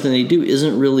maybe something they do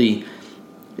isn't really.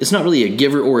 It's not really a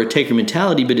giver or a taker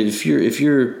mentality. But if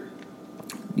you're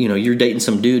you're dating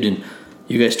some dude and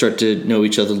you guys start to know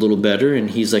each other a little better, and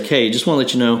he's like, hey, just want to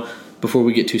let you know, before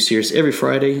we get too serious, every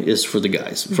Friday is for the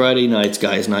guys. Friday night's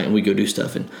guys' night, and we go do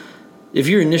stuff. And if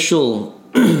your initial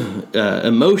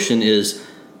emotion is,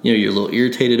 you're a little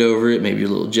irritated over it, maybe you're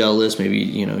a little jealous, maybe,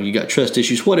 you got trust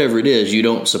issues, whatever it is, you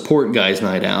don't support guys'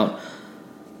 night out.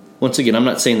 Once again, I'm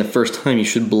not saying the first time you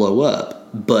should blow up,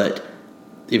 but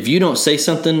if you don't say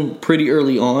something pretty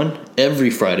early on,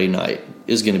 every Friday night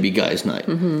is going to be guys' night.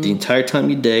 Mm-hmm. The entire time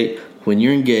you date, when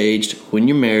you're engaged, when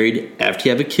you're married, after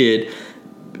you have a kid,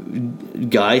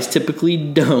 guys typically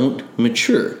don't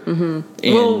mature, or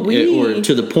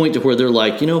to the point to where they're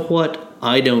like, you know what,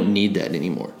 I don't need that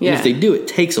anymore. Yeah. And if they do, it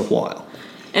takes a while.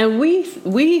 And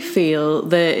we feel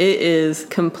that it is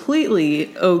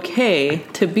completely okay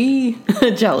to be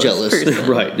a jealous person.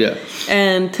 Right? Yeah,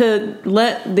 and to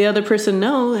let the other person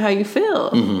know how you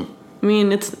feel. Mm-hmm. I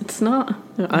mean, it's not.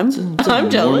 I'm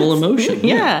jealous. Normal emotion.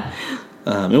 Yeah.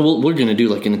 And we're going to do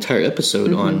like an entire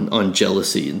episode on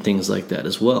jealousy and things like that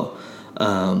as well.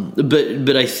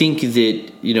 But I think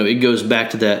that, it goes back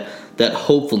to that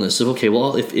hopefulness of, okay,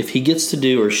 well, if he gets to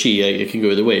do, or she, it can go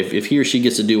either way. If he or she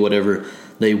gets to do whatever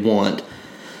they want,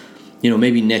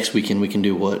 maybe next weekend we can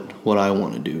do what I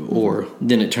want to do. Mm-hmm. Or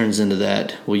then it turns into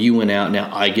that, well, you went out,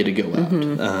 now I get to go out.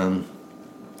 Mm-hmm.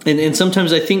 And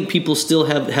sometimes I think people still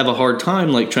have a hard time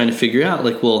like trying to figure out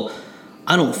like, well,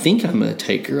 I don't think I'm a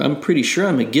taker. I'm pretty sure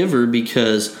I'm a giver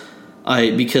because I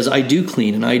do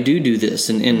clean and I do this.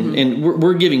 And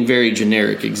we're giving very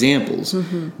generic examples.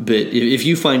 Mm-hmm. But if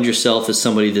you find yourself as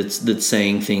somebody that's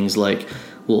saying things like,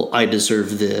 well, I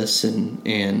deserve this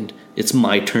and it's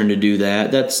my turn to do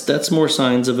that, that's more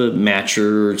signs of a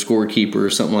matcher or scorekeeper or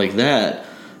something like that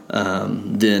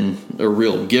than a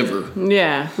real giver.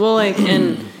 Yeah. Well, like,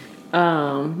 and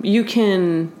you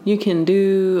can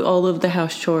do all of the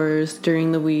house chores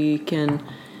during the week and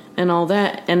all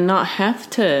that, and not have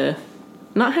to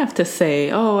say,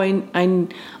 oh,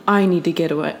 I need to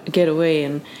get away,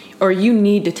 and or you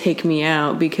need to take me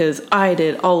out because I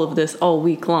did all of this all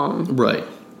week long. Right.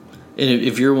 And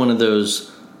if you're one of those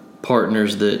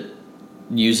partners that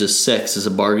uses sex as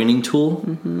a bargaining tool,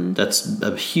 that's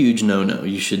a huge no-no.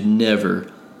 You should never,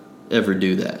 ever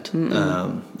do that.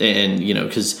 And, you know,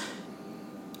 because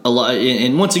a lot,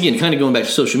 and once again, kind of going back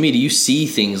to social media, you see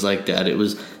things like that.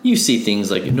 You see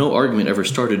things like no argument ever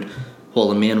started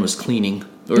while a man was cleaning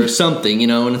or something, you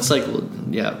know, and it's like, well,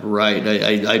 yeah, right.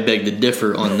 I beg to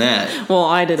differ on that. Well,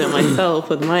 I did it myself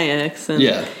with my ex, and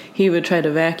Yeah. he would try to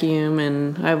vacuum,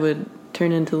 and I would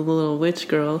turn into the little witch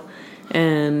girl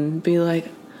and be like,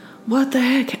 "What the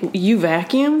heck? You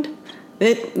vacuumed?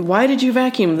 Why did you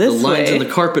vacuum this way? The lines way? on the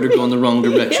carpet are going the wrong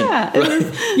direction." Yeah, right?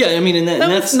 Yeah, I mean, and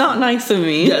that's not nice of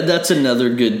me. Yeah, that's another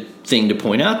good thing to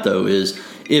point out, though, is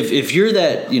if you're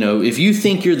that, you know, if you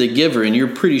think you're the giver and you're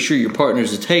pretty sure your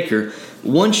partner's the taker,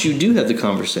 once you do have the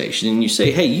conversation and you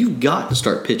say, "Hey, you've got to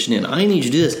start pitching in. I need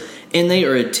you to do this," and they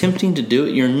are attempting to do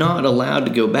it, you're not allowed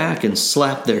to go back and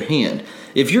slap their hand.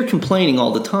 If you're complaining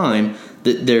all the time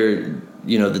that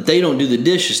that they don't do the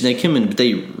dishes and they come in but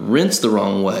they rinse the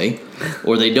wrong way,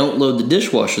 or they don't load the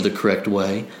dishwasher the correct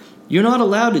way, you're not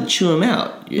allowed to chew them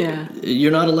out. Yeah.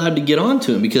 You're not allowed to get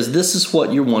onto them because this is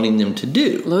what you're wanting them to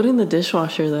do. Loading the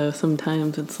dishwasher, though,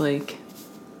 sometimes it's like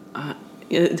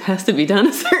it has to be done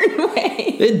a certain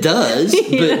way. It does,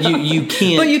 but you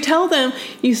can't. But you tell them,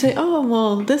 you say, "Oh,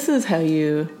 well, this is how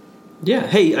you." Yeah.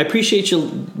 Hey, I appreciate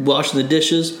you washing the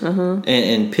dishes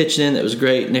and pitching in. That was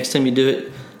great. Next time you do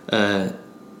it,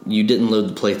 you didn't load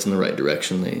the plates in the right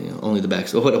direction. Only the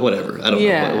backs. Whatever. I don't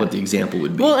know what the example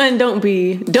would be. Well, and don't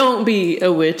be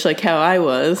a witch like how I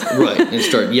was. Right, and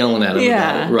start yelling at them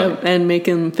about it. Right. And make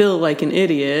them feel like an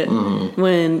idiot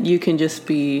when you can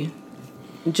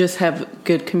just have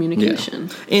good communication.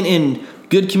 Yeah. And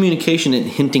good communication and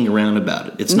hinting around about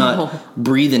it. It's not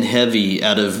breathing heavy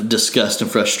out of disgust and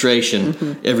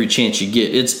frustration every chance you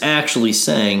get. It's actually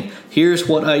saying, "Here's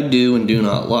what I do and do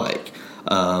not like."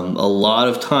 A lot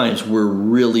of times we're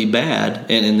really bad,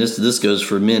 and this goes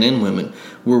for men and women,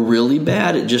 we're really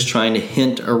bad at just trying to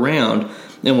hint around,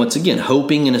 and once again,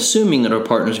 hoping and assuming that our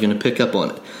partner's going to pick up on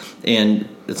it. And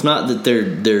it's not that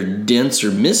they're dense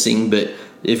or missing, but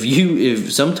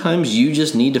if sometimes you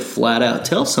just need to flat out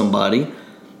tell somebody,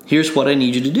 "Here's what I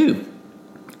need you to do."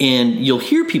 And you'll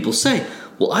hear people say,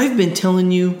 "Well, I've been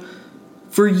telling you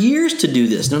for years to do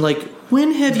this." And they're like,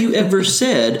 "When have you ever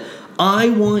said, I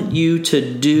want you to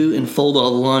do and fold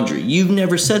all the laundry? You've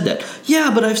never said that."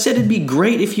 "Yeah, but I've said it'd be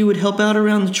great if you would help out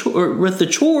around with the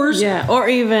chores." Yeah, or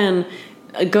even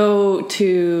go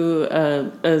to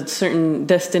a certain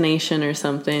destination or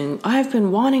something. "I've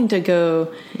been wanting to go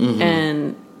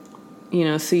and,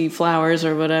 see flowers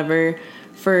or whatever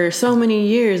for so many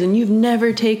years, and you've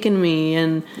never taken me."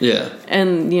 And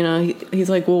he's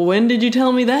like, "Well, when did you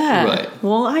tell me that?" Right.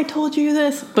 "Well, I told you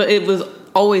this," but it was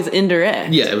always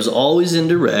indirect. Yeah, it was always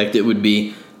indirect. It would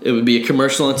be a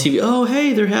commercial on TV. "Oh,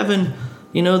 hey, they're having,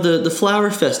 the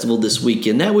flower festival this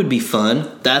weekend. That would be fun."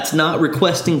 That's not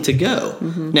requesting to go.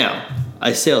 Now,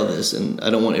 I say all this, and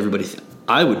I don't want everybody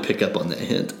I would pick up on that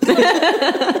hint.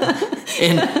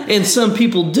 and some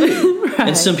people do. Right.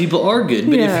 And some people are good.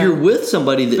 But if you're with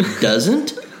somebody that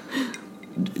doesn't,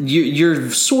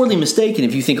 you're sorely mistaken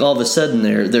if you think all of a sudden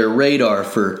their radar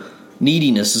for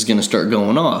neediness is going to start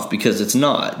going off, because it's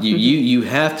not. You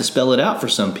have to spell it out for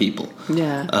some people.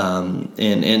 Yeah.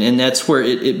 And that's where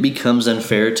it becomes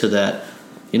unfair to that,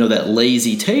 that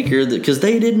lazy taker, because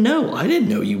they didn't know. "I didn't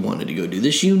know you wanted to go do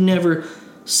this. You never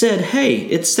said, 'Hey,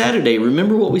 it's Saturday.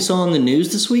 Remember what we saw on the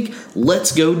news this week?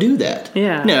 Let's go do that.'"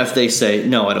 Yeah. Now, if they say,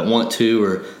 "No, I don't want to,"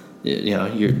 or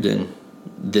you're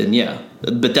then yeah.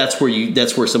 But that's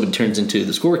where somebody turns into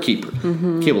the scorekeeper.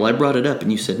 "Okay, well, I brought it up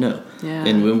and you said no." Yeah.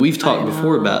 And when we've talked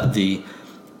before about you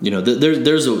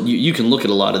can look at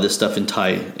a lot of this stuff and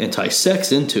tie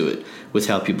sex into it with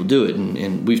how people do it.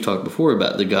 And we've talked before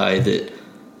about the guy that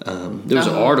there was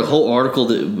a whole article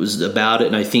that was about it,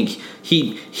 and I think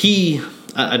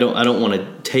I don't want to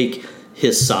take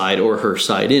his side or her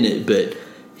side in it, but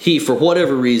he, for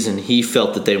whatever reason, he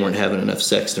felt that they weren't having enough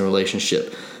sex in a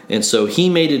relationship. And so he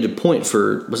made it a point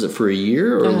was it for a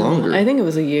year or longer? I think it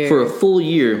was a year. For a full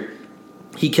year,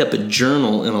 he kept a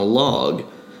journal and a log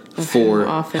for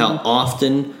how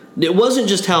often. It wasn't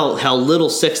just how little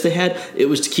sex they had. It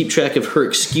was to keep track of her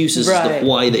excuses as to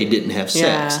why they didn't have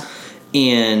sex. Yeah.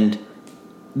 And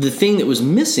the thing that was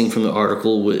missing from the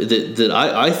article that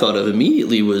I thought of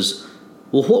immediately was,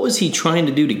 well, what was he trying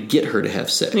to do to get her to have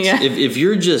sex? Yeah. If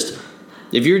you're just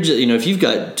if you're just, if you've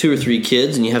got 2 or 3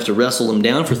 kids and you have to wrestle them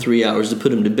down for 3 hours to put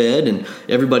them to bed, and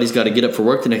everybody's got to get up for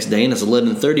work the next day, and it's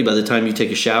 11:30 by the time you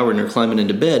take a shower and they're climbing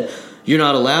into bed, you're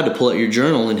not allowed to pull out your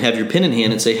journal and have your pen in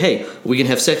hand and say, "Hey, we can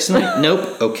have sex tonight."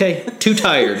 Nope. Okay. Too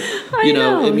tired. I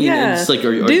know. It's like,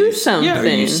 are do you, something. Yeah. Are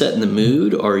you setting the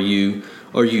mood? Are you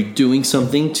doing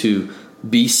something to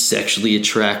be sexually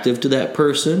attractive to that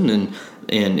person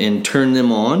and turn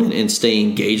them on and stay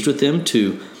engaged with them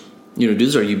to, do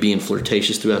this? Are you being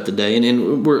flirtatious throughout the day? And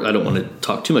I don't want to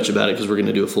talk too much about it because we're going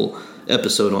to do a full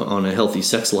episode on a healthy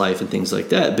sex life and things like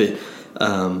that. But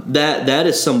that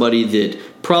is somebody that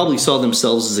probably saw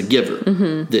themselves as a giver.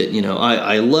 Mm-hmm. That,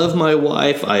 I love my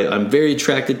wife. I'm very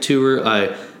attracted to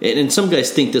her. And some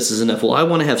guys think this is enough. Well, I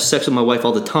want to have sex with my wife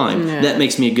all the time. Yeah. That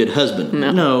makes me a good husband.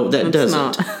 No, that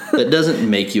doesn't. That doesn't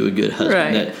make you a good husband.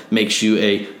 Right. That makes you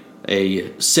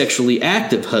a sexually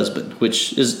active husband,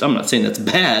 which is, I'm not saying that's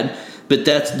bad, but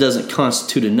that doesn't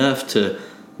constitute enough to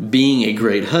being a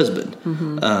great husband.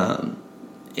 Mm-hmm.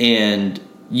 And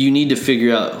you need to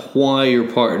figure out why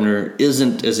your partner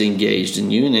isn't as engaged in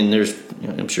you. And there's,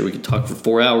 I'm sure we could talk for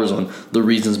 4 hours on the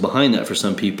reasons behind that for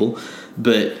some people,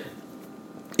 but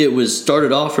it was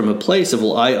started off from a place of,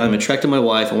 well, I'm attracted to my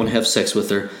wife, I want to have sex with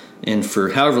her, and for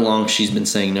however long she's been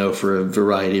saying no for a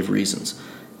variety of reasons.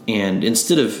 And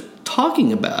instead of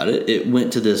talking about it, it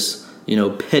went to this,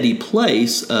 petty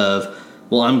place of,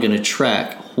 well, I'm going to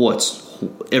track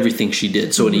everything she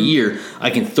did. So in a year, I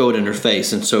can throw it in her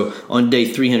face. And so on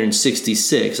day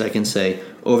 366, I can say,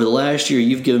 over the last year,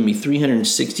 you've given me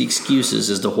 360 excuses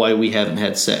as to why we haven't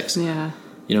had sex. Yeah.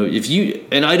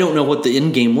 And I don't know what the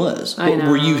end game was. I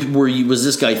know. Was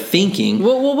this guy thinking?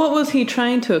 Well, what was he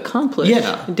trying to accomplish?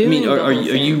 Yeah. Are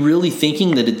you really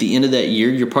thinking that at the end of that year,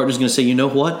 your partner's going to say, you know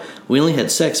what? We only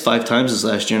had sex 5 times this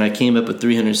last year, and I came up with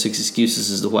 306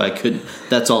 excuses as to why I couldn't.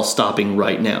 That's all stopping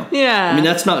right now. Yeah.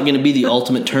 That's not going to be the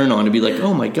ultimate turn on to be like,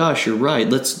 oh my gosh, you're right.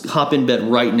 Let's hop in bed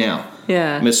right now.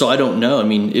 Yeah. So I don't know.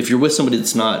 If you're with somebody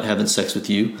that's not having sex with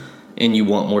you and you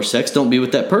want more sex, don't be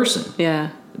with that person. Yeah.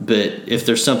 But if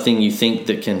there's something you think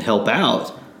that can help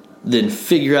out, then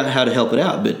figure out how to help it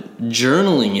out. But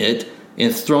journaling it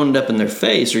and throwing it up in their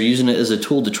face or using it as a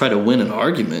tool to try to win an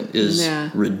argument is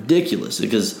ridiculous,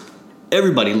 because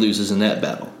everybody loses in that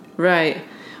battle. Right.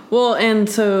 Well, and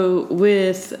so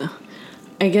with,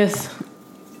 I guess,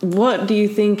 what do you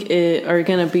think are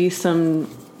going to be some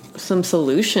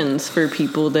solutions for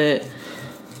people that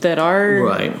are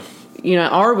right?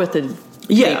 Are with a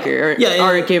taker, or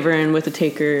are a giver and with a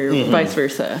taker, vice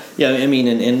versa. Yeah,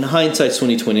 in hindsight's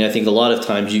 20/20. I think a lot of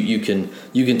times you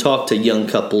can talk to young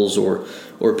couples or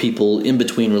people in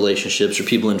between relationships or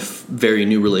people in very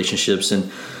new relationships, and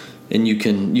you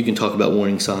can talk about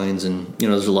warning signs, and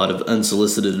there's a lot of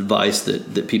unsolicited advice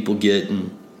that people get.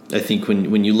 And I think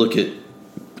when you look at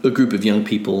a group of young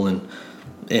people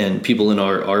and people in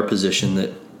our position,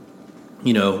 that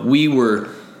we were,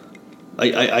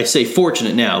 I say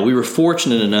fortunate now. We were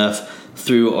fortunate enough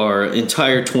through our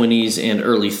entire 20s and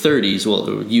early 30s.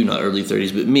 Well, you not early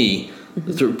 30s, but me,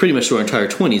 pretty much through our entire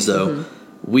 20s, though.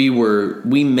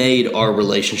 We made our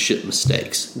relationship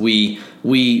mistakes. We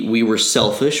were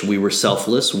selfish. We were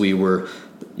selfless. We were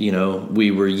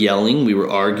yelling. We were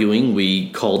arguing. We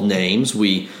called names.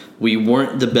 We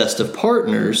weren't the best of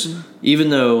partners, even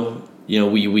though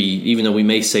we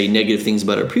may say negative things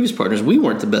about our previous partners. We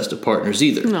weren't the best of partners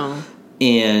either. No.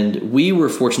 And we were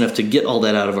fortunate enough to get all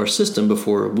that out of our system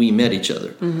before we met each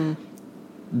other.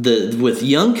 Mm-hmm. With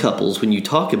young couples, when you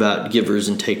talk about givers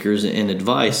and takers and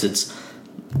advice, it's,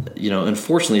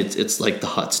 unfortunately, it's like the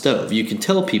hot stove. You can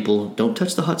tell people, don't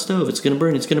touch the hot stove. It's going to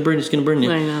burn. It's going to burn. It's going to burn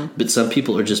you. I know. But some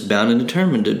people are just bound and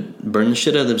determined to burn the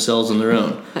shit out of themselves on their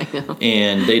own. I know.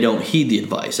 And they don't heed the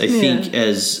advice. I think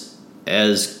as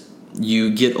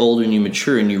you get older and you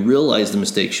mature and you realize the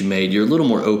mistakes you made, you're a little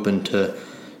more open to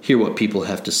hear what people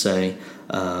have to say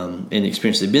and the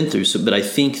experience they've been through. But I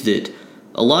think that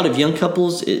a lot of young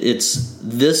couples,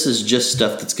 this is just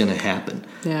stuff that's going to happen.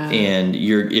 Yeah. And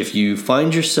if you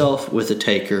find yourself with a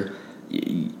taker,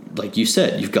 like you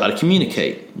said, you've got to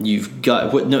communicate. You've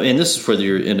got and this is whether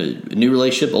you're in a new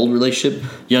relationship, old relationship,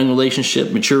 young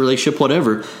relationship, mature relationship,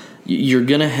 whatever. You're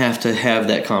going to have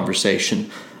that conversation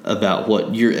about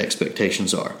what your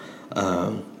expectations are.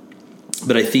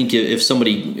 But I think if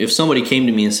somebody came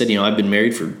to me and said, I've been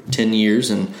married for 10 years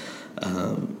and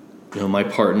my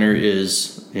partner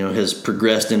has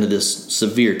progressed into this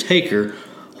severe taker,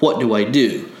 what do I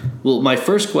do? Well, my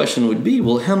first question would be,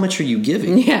 well, how much are you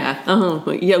giving? Yeah.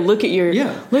 Yeah. Look at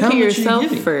yourself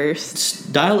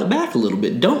first. Dial it back a little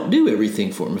bit. Don't do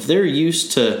everything for them. If they're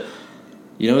used to,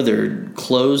 their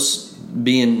clothes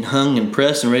being hung and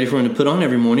pressed and ready for him to put on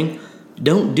every morning,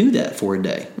 don't do that for a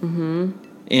day. Mm-hmm.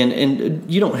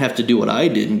 And you don't have to do what I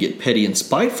did and get petty and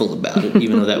spiteful about it,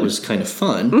 even though that was kind of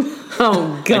fun.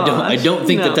 Oh, God. I don't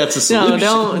think that's a solution.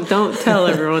 No, don't tell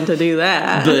everyone to do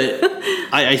that. But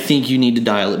I think you need to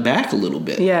dial it back a little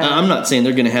bit. Yeah. I'm not saying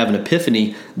they're going to have an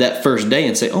epiphany that first day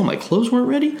and say, oh, my clothes weren't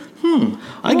ready?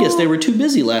 I guess they were too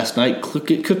busy last night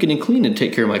cooking and cleaning to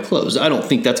take care of my clothes. I don't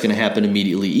think that's going to happen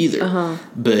immediately either. Uh-huh.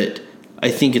 But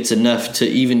I think it's enough to,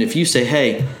 even if you say,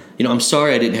 hey, I'm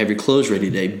sorry I didn't have your clothes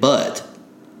ready today, but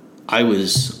I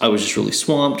was just really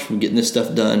swamped from getting this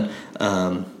stuff done.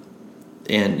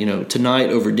 And tonight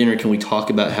over dinner, can we talk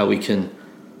about how we can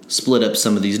split up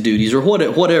some of these duties or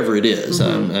whatever it is?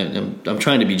 Mm-hmm. I'm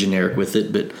trying to be generic with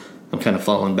it, but I'm kind of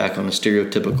falling back on a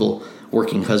stereotypical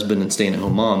working husband and staying at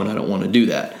home mom, and I don't want to do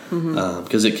that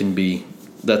because it can be.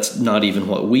 That's not even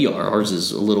what we are. Ours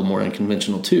is a little more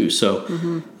unconventional too.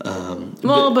 So,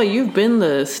 but you've been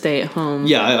the stay-at-home.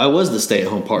 Yeah, I was the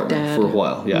stay-at-home partner dad. For a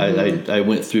while. Yeah, I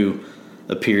went through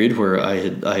a period where I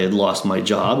had lost my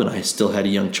job and I still had a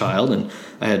young child, and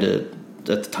I had at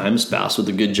the time a spouse with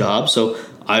a good job. So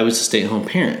I was a stay-at-home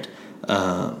parent,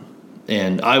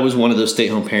 and I was one of those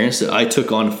stay-at-home parents that I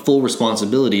took on full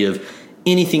responsibility of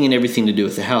anything and everything to do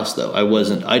with the house, though.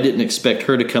 I didn't expect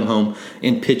her to come home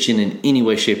and pitch in any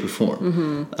way, shape, or form.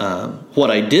 Mm-hmm.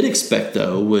 What I did expect,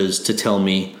 though, was to tell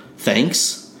me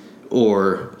thanks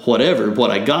or whatever. What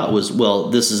I got was,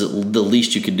 well, this is the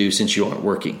least you could do since you aren't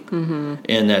working. Mm-hmm.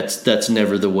 And that's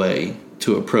never the way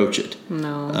to approach it.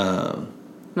 No.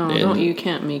 You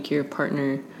can't make your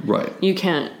partner... Right. You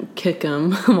can't kick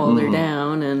them while they're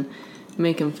down and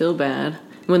make them feel bad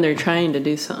when they're trying to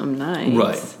do something nice.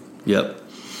 Right. Yep.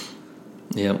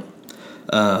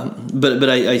 But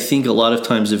I think a lot of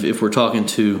times if we're talking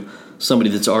to somebody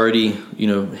that's already,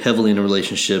 heavily in a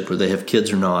relationship where they have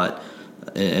kids or not,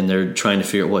 and they're trying to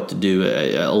figure out what to do,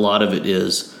 a lot of it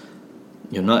is,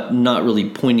 not really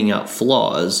pointing out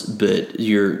flaws, but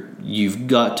you've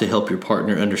got to help your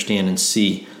partner understand and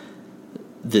see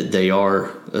that they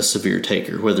are a severe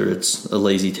taker, whether it's a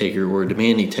lazy taker or a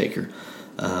demanding taker.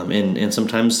 And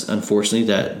sometimes, unfortunately,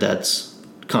 that's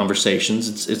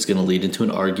conversations. It's going to lead into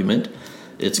an argument.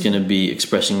 It's going to be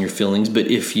expressing your feelings. But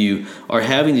if you are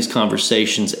having these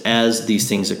conversations as these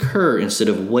things occur, instead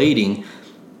of waiting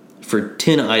for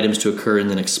 10 items to occur and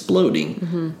then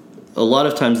exploding, a lot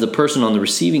of times the person on the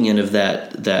receiving end of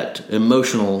that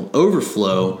emotional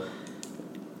overflow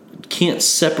can't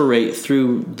separate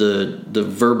through the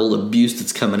verbal abuse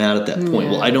that's coming out at that point.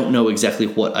 Yeah. Well, I don't know exactly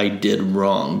what I did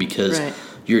wrong because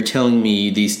you're telling me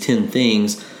these 10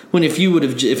 things. When if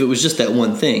it was just that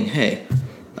one thing, hey,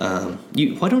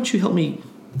 why don't you help me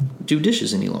do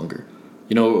dishes any longer?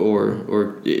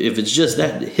 Or if it's just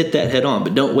that, hit that head on,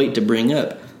 but don't wait to bring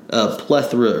up a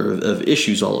plethora of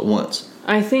issues all at once.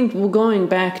 I think going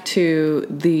back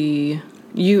to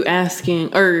you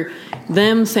asking or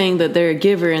them saying that they're a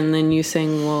giver, and then you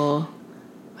saying, well,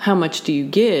 how much do you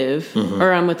give? Mm-hmm.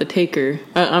 Or I'm with the taker.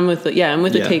 I'm with the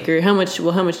taker. How much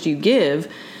do you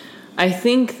give? I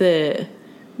think that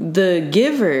the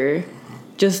giver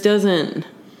just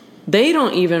they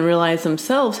don't even realize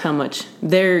themselves how much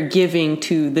they're giving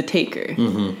to the taker.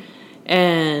 Mm-hmm.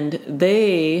 And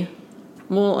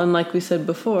and like we said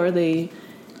before, they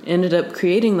ended up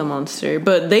creating the monster.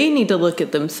 But they need to look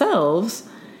at themselves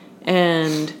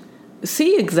and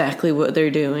see exactly what they're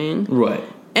doing. Right.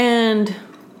 And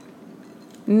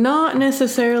not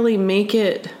necessarily make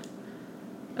it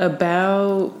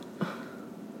about...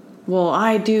 well,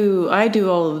 I do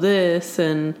all of this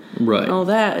and all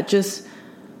that. Just,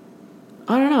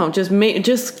 I don't know,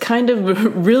 just kind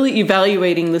of really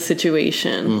evaluating the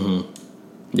situation. Mm-hmm.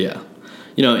 Yeah.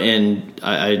 And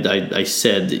I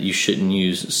said that you shouldn't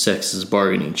use sex as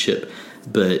bargaining chip,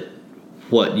 but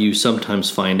what you sometimes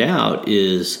find out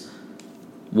is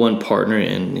one partner,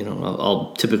 and,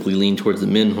 I'll typically lean towards the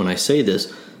men when I say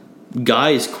this,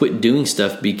 guys quit doing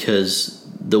stuff because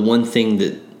the one thing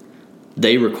that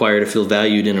they require to feel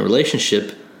valued in a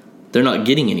relationship, they're not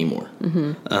getting anymore.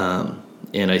 Mm-hmm.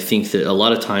 And I think that a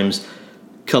lot of times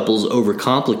couples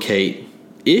overcomplicate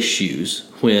issues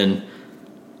when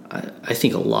I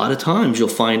think a lot of times you'll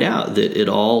find out that it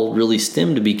all really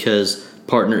stemmed because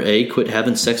partner A quit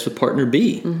having sex with partner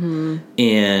B. Mm-hmm.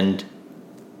 And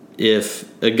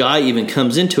if a guy even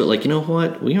comes into it like,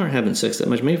 what, we aren't having sex that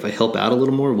much. Maybe if I help out a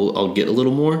little more, I'll get a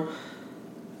little more.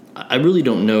 I really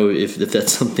don't know if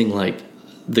that's something like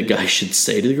the guy should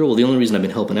say to the girl. Well, the only reason I've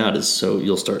been helping out is so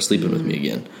you'll start sleeping with me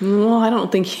again. Well, I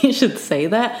don't think he should say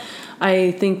that.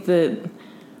 I think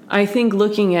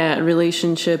looking at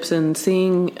relationships and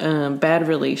seeing bad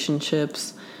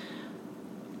relationships,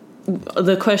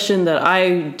 the question that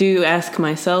I do ask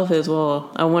myself is,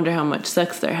 well, I wonder how much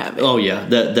sex they're having. Oh yeah,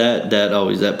 that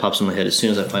always pops in my head as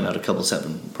soon as I find out a couple's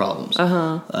having problems.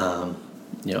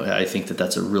 I think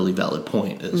that's a really valid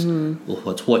point. Is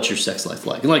well, what's your sex life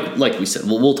like? And like we said,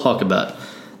 we'll talk about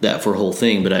that for a whole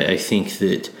thing. But I think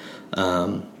that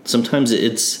sometimes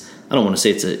it's, I don't want to say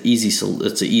it's an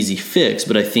easy fix,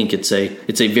 but I think it's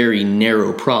a very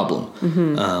narrow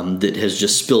problem that has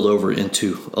just spilled over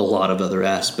into a lot of other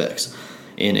aspects,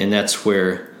 and that's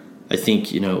where I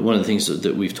think one of the things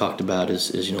that we've talked about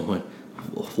is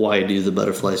why do the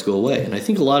butterflies go away? And I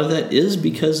think a lot of that is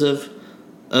because of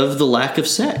the lack of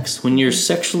sex. When you're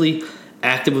sexually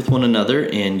active with one another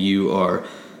and you are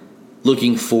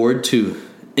looking forward to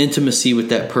intimacy with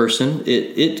that person,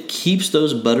 it keeps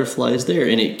those butterflies there,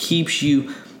 and it keeps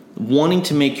you wanting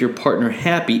to make your partner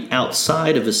happy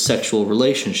outside of a sexual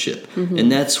relationship.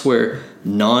 And that's where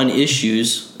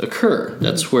non-issues occur.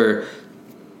 That's where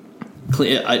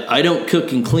I don't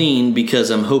cook and clean because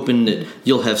I'm hoping that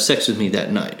you'll have sex with me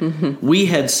that night. We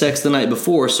had sex the night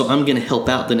before, so I'm going to help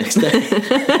out the next day,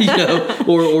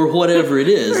 or whatever it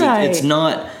is. Right. It's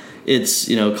not. It's,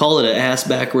 call it an ass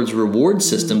backwards reward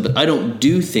system, but I don't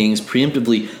do things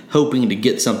preemptively hoping to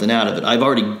get something out of it. I've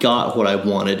already got what I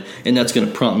wanted, and that's going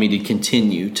to prompt me to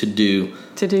continue to do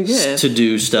good, to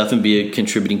do stuff and be a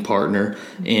contributing partner,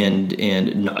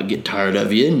 and not get tired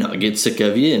of you, and not get sick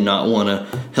of you, and not want to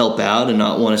help out, and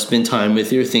not want to spend time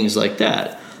with you, or things like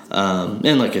that.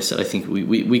 And like I said, I think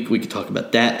we could talk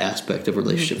about that aspect of a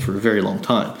relationship for a very long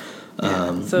time.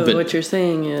 So what you're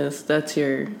saying is that's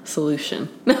your solution.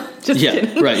 Just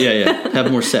kidding. Right. Yeah. Have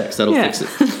more sex. That'll fix it.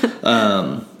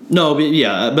 No,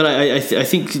 but I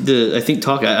think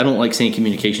talk. I don't like saying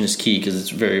communication is key because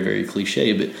it's very, very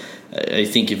cliche. But I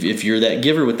think if you're that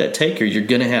giver with that taker, you're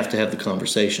going to have the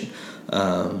conversation,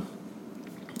 and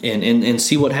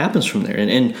see what happens from there,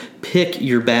 and pick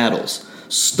your battles.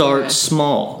 Start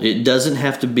small. It doesn't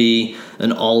have to be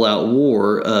an all-out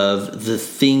war of the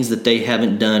things that they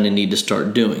haven't done and need to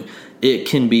start doing. It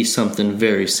can be something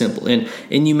very simple. And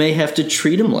you may have to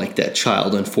treat them like that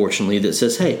child, unfortunately, that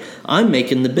says, hey, I'm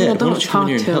making the bed. Well, why don't you come in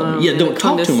here and help me? Yeah, don't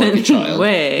talk to them like a child.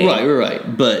 Way.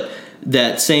 Right. But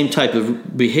that same type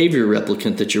of behavior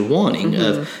replicant that you're wanting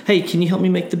of, hey, can you help me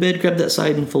make the bed? Grab that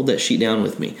side and fold that sheet down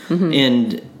with me.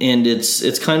 And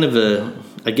it's kind of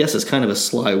a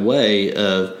sly way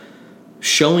of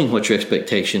showing what your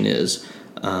expectation is,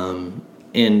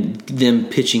 and them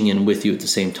pitching in with you at the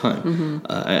same time.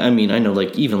 I know,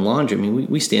 like, even laundry.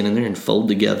 We stand in there and fold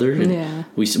together, and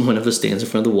one of us stands in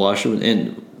front of the washer,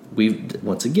 and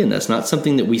once again, that's not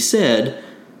something that we said,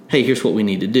 hey, here's what we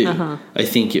need to do. I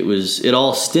think it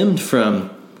all stemmed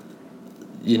from,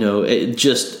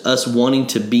 just us wanting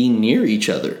to be near each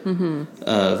other.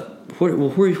 Why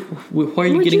are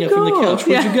you getting up from the couch?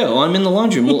 Where'd you go? I'm in the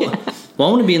laundry room. Well,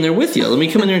 I want to be in there with you. Let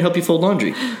me come in there and help you fold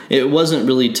laundry. It wasn't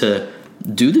really to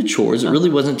do the chores. It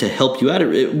really wasn't to help you out.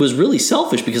 It was really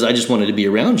selfish because I just wanted to be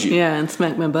around you. Yeah, and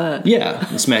smack my butt. Yeah,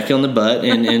 and smack you on the butt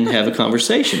and have a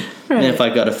conversation. Right. And if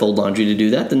I got to fold laundry to do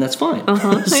that, then that's fine. So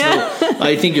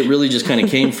I think it really just kind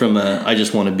of came from I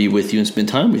just want to be with you and spend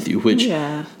time with you, which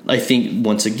I think,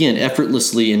 once again,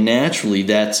 effortlessly and naturally,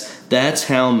 that's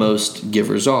how most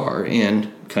givers are.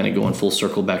 And kind of going full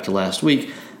circle back to last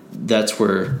week, that's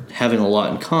where having a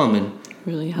lot in common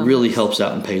really helps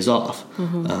out and pays off,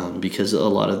 because a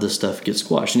lot of this stuff gets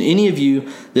squashed. And any of you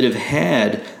that have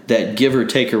had that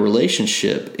giver-taker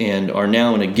relationship and are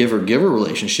now in a giver-giver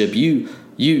relationship, you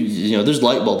there's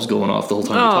light bulbs going off the whole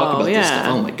time we talk about this stuff.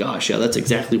 Oh my gosh, that's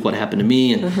exactly what happened to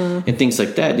me, and things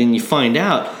like that. And you find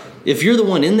out, if you're the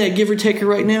one in that giver-taker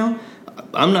right now,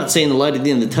 I'm not saying the light at the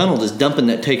end of the tunnel is dumping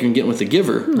that taker and getting with the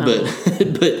giver, but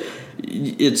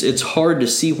it's hard to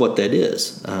see what that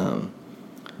is.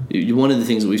 One of the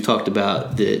things that we've talked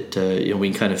about that we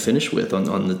can kind of finish with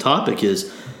on the topic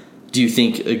is, do you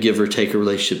think a giver-taker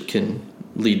relationship can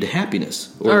lead to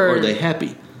happiness, or are they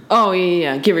happy? Oh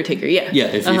yeah, giver taker, yeah. Yeah,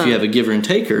 if you have a giver and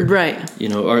taker, right?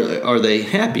 Are they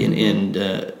happy? And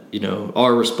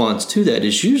our response to that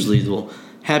is usually, well,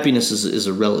 happiness is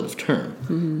a relative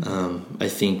term. I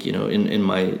think in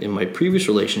my previous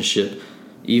relationship,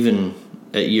 even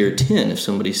at year 10, if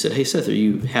somebody said, "Hey Seth, are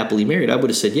you happily married?" I would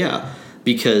have said, "Yeah,"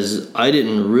 because I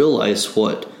didn't realize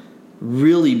what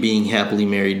really being happily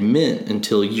married meant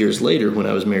until years later when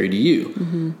I was married to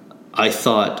you. I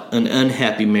thought an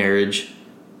unhappy marriage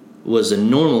was a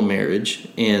normal marriage,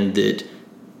 and that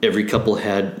every couple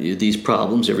had these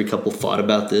problems, every couple fought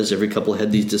about this, every couple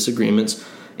had these disagreements,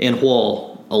 and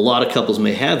while a lot of couples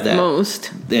may have that,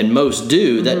 most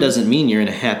do, that doesn't mean you're in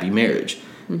a happy marriage.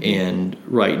 And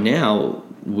right now,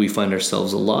 we find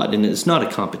ourselves a lot, and it's not a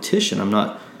competition. I'm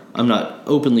not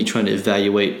openly trying to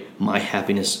evaluate my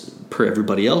happiness per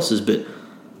everybody else's, but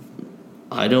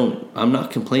I'm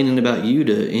not complaining about you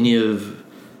to any of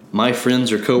my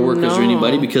friends or coworkers or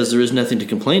anybody, because there is nothing to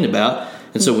complain about.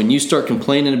 And so when you start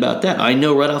complaining about that, I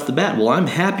know right off the bat, well, I'm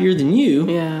happier than you.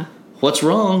 Yeah. What's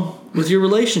wrong with your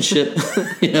relationship?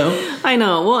 I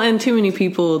know. Well, and too many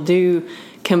people do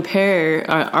compare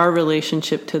our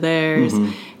relationship to theirs,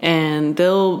 and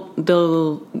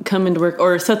they'll come into work,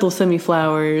 or Seth will send me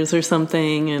flowers or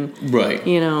something, and right.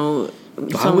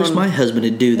 I wish my husband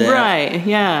would do that. Right.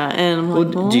 Yeah. And I'm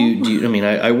like, do you? I mean,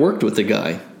 I worked with a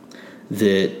guy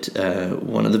that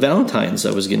one of the Valentines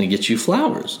I was going to get you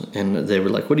flowers, and they were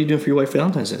like, "What are you doing for your wife for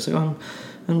Valentine's Day?" I was like,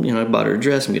 I bought her a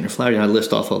dress. I'm getting her flowers. And I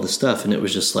list off all this stuff, and it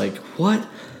was just like, what?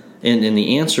 And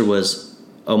the answer was,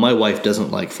 oh, my wife doesn't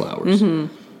like flowers. And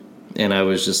I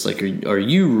was just like, are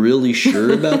you really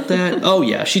sure about that? Oh,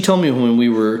 yeah. She told me when we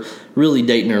were really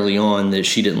dating early on that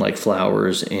she didn't like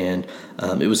flowers, and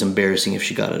it was embarrassing if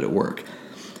she got it at work.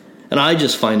 And I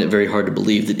just find it very hard to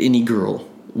believe that any girl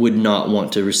would not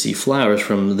want to receive flowers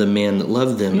from the man that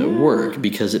loved them at work,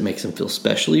 because it makes them feel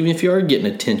special, even if you are getting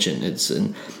attention.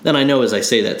 And I know as I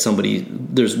say that,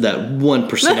 there's that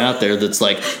 1% out there that's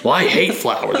like, well, I hate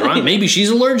flowers, or maybe she's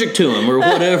allergic to them, or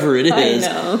whatever it is.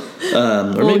 I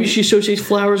know. Or maybe she associates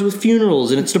flowers with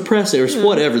funerals and it's depressing, or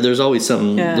whatever. There's always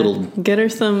some little... Get her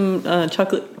some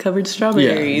chocolate-covered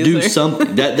strawberries. Yeah, do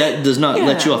something. That does not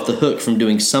let you off the hook from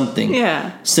doing something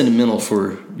sentimental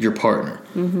for your partner.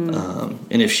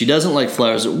 And if she doesn't like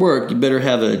flowers at work, you better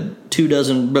have a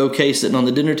 24 bouquet sitting on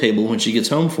the dinner table when she gets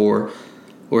home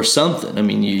or something. I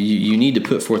mean, you need to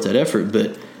put forth that effort,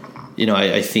 but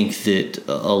I think that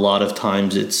a lot of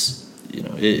times it's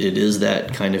it is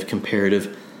that kind of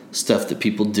comparative stuff that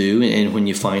people do, and when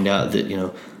you find out that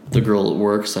the girl at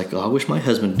work's like, oh, I wish my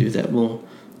husband would do that. Well,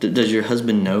 does your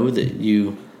husband know that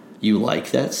you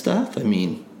like that stuff? I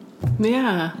mean,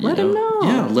 yeah, let him know.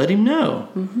 Yeah, let him know.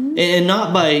 And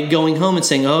not by going home and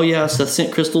saying, oh, yeah, Seth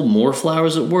sent Crystal more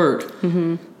flowers at work.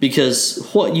 Because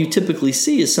what you typically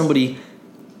see is somebody,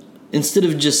 instead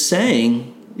of just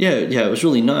saying, yeah, it was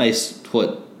really nice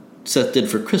what Seth did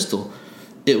for Crystal,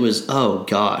 it was, oh,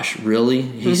 gosh, really?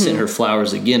 He sent her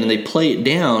flowers again. And they play it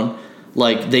down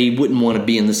like they wouldn't want to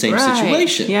be in the same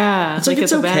situation. Yeah. It's like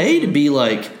it's okay to be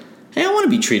like, hey, I want to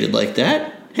be treated like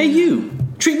that. Hey, you,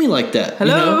 treat me like that.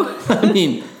 Hello? I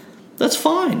mean, that's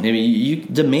fine. I mean, you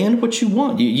demand what you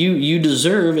want. You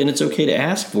deserve, and it's okay to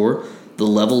ask for the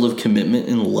level of commitment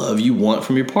and love you want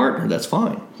from your partner. That's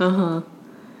fine.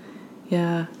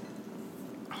 Yeah.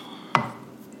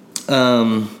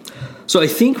 So I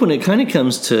think when it kind of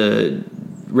comes to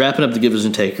wrapping up the givers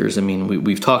and takers, I mean,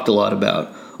 we've talked a lot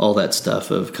about all that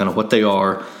stuff of kind of what they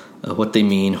are, what they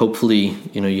mean. Hopefully,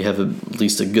 you have at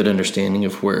least a good understanding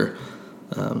of where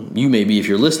you may be if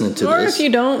you're listening to this. Or if you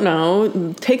don't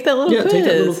know, take that little quiz. Take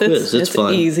that little quiz. It's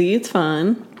fun. It's easy. It's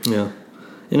fun. Yeah.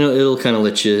 It'll kind of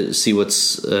let you see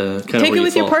what's kind of take it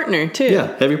with your partner, too.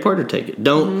 Yeah, have your partner take it.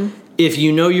 Don't, if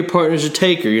you know your partner's a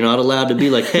taker, you're not allowed to be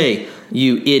like, hey,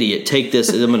 you idiot, take this.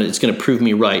 It's going to prove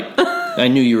me right. I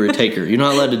knew you were a taker. You're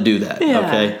not allowed to do that,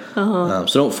 okay? So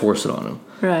don't force it on them.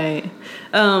 Right.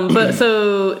 But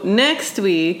so next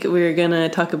week, we're going to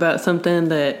talk about something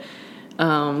that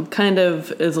kind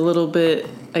of is a little bit,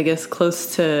 I guess, hits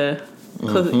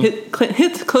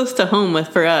close to home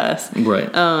for us.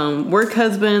 Right. Work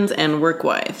husbands and work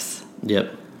wives.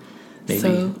 Yep.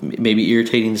 Maybe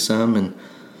irritating to some, and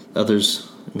others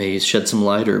may shed some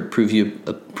light or prove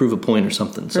a point or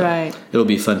something. So it'll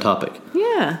be a fun topic.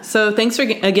 Yeah. So thanks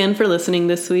again for listening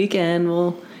this week, and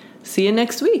we'll see you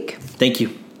next week. Thank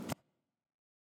you.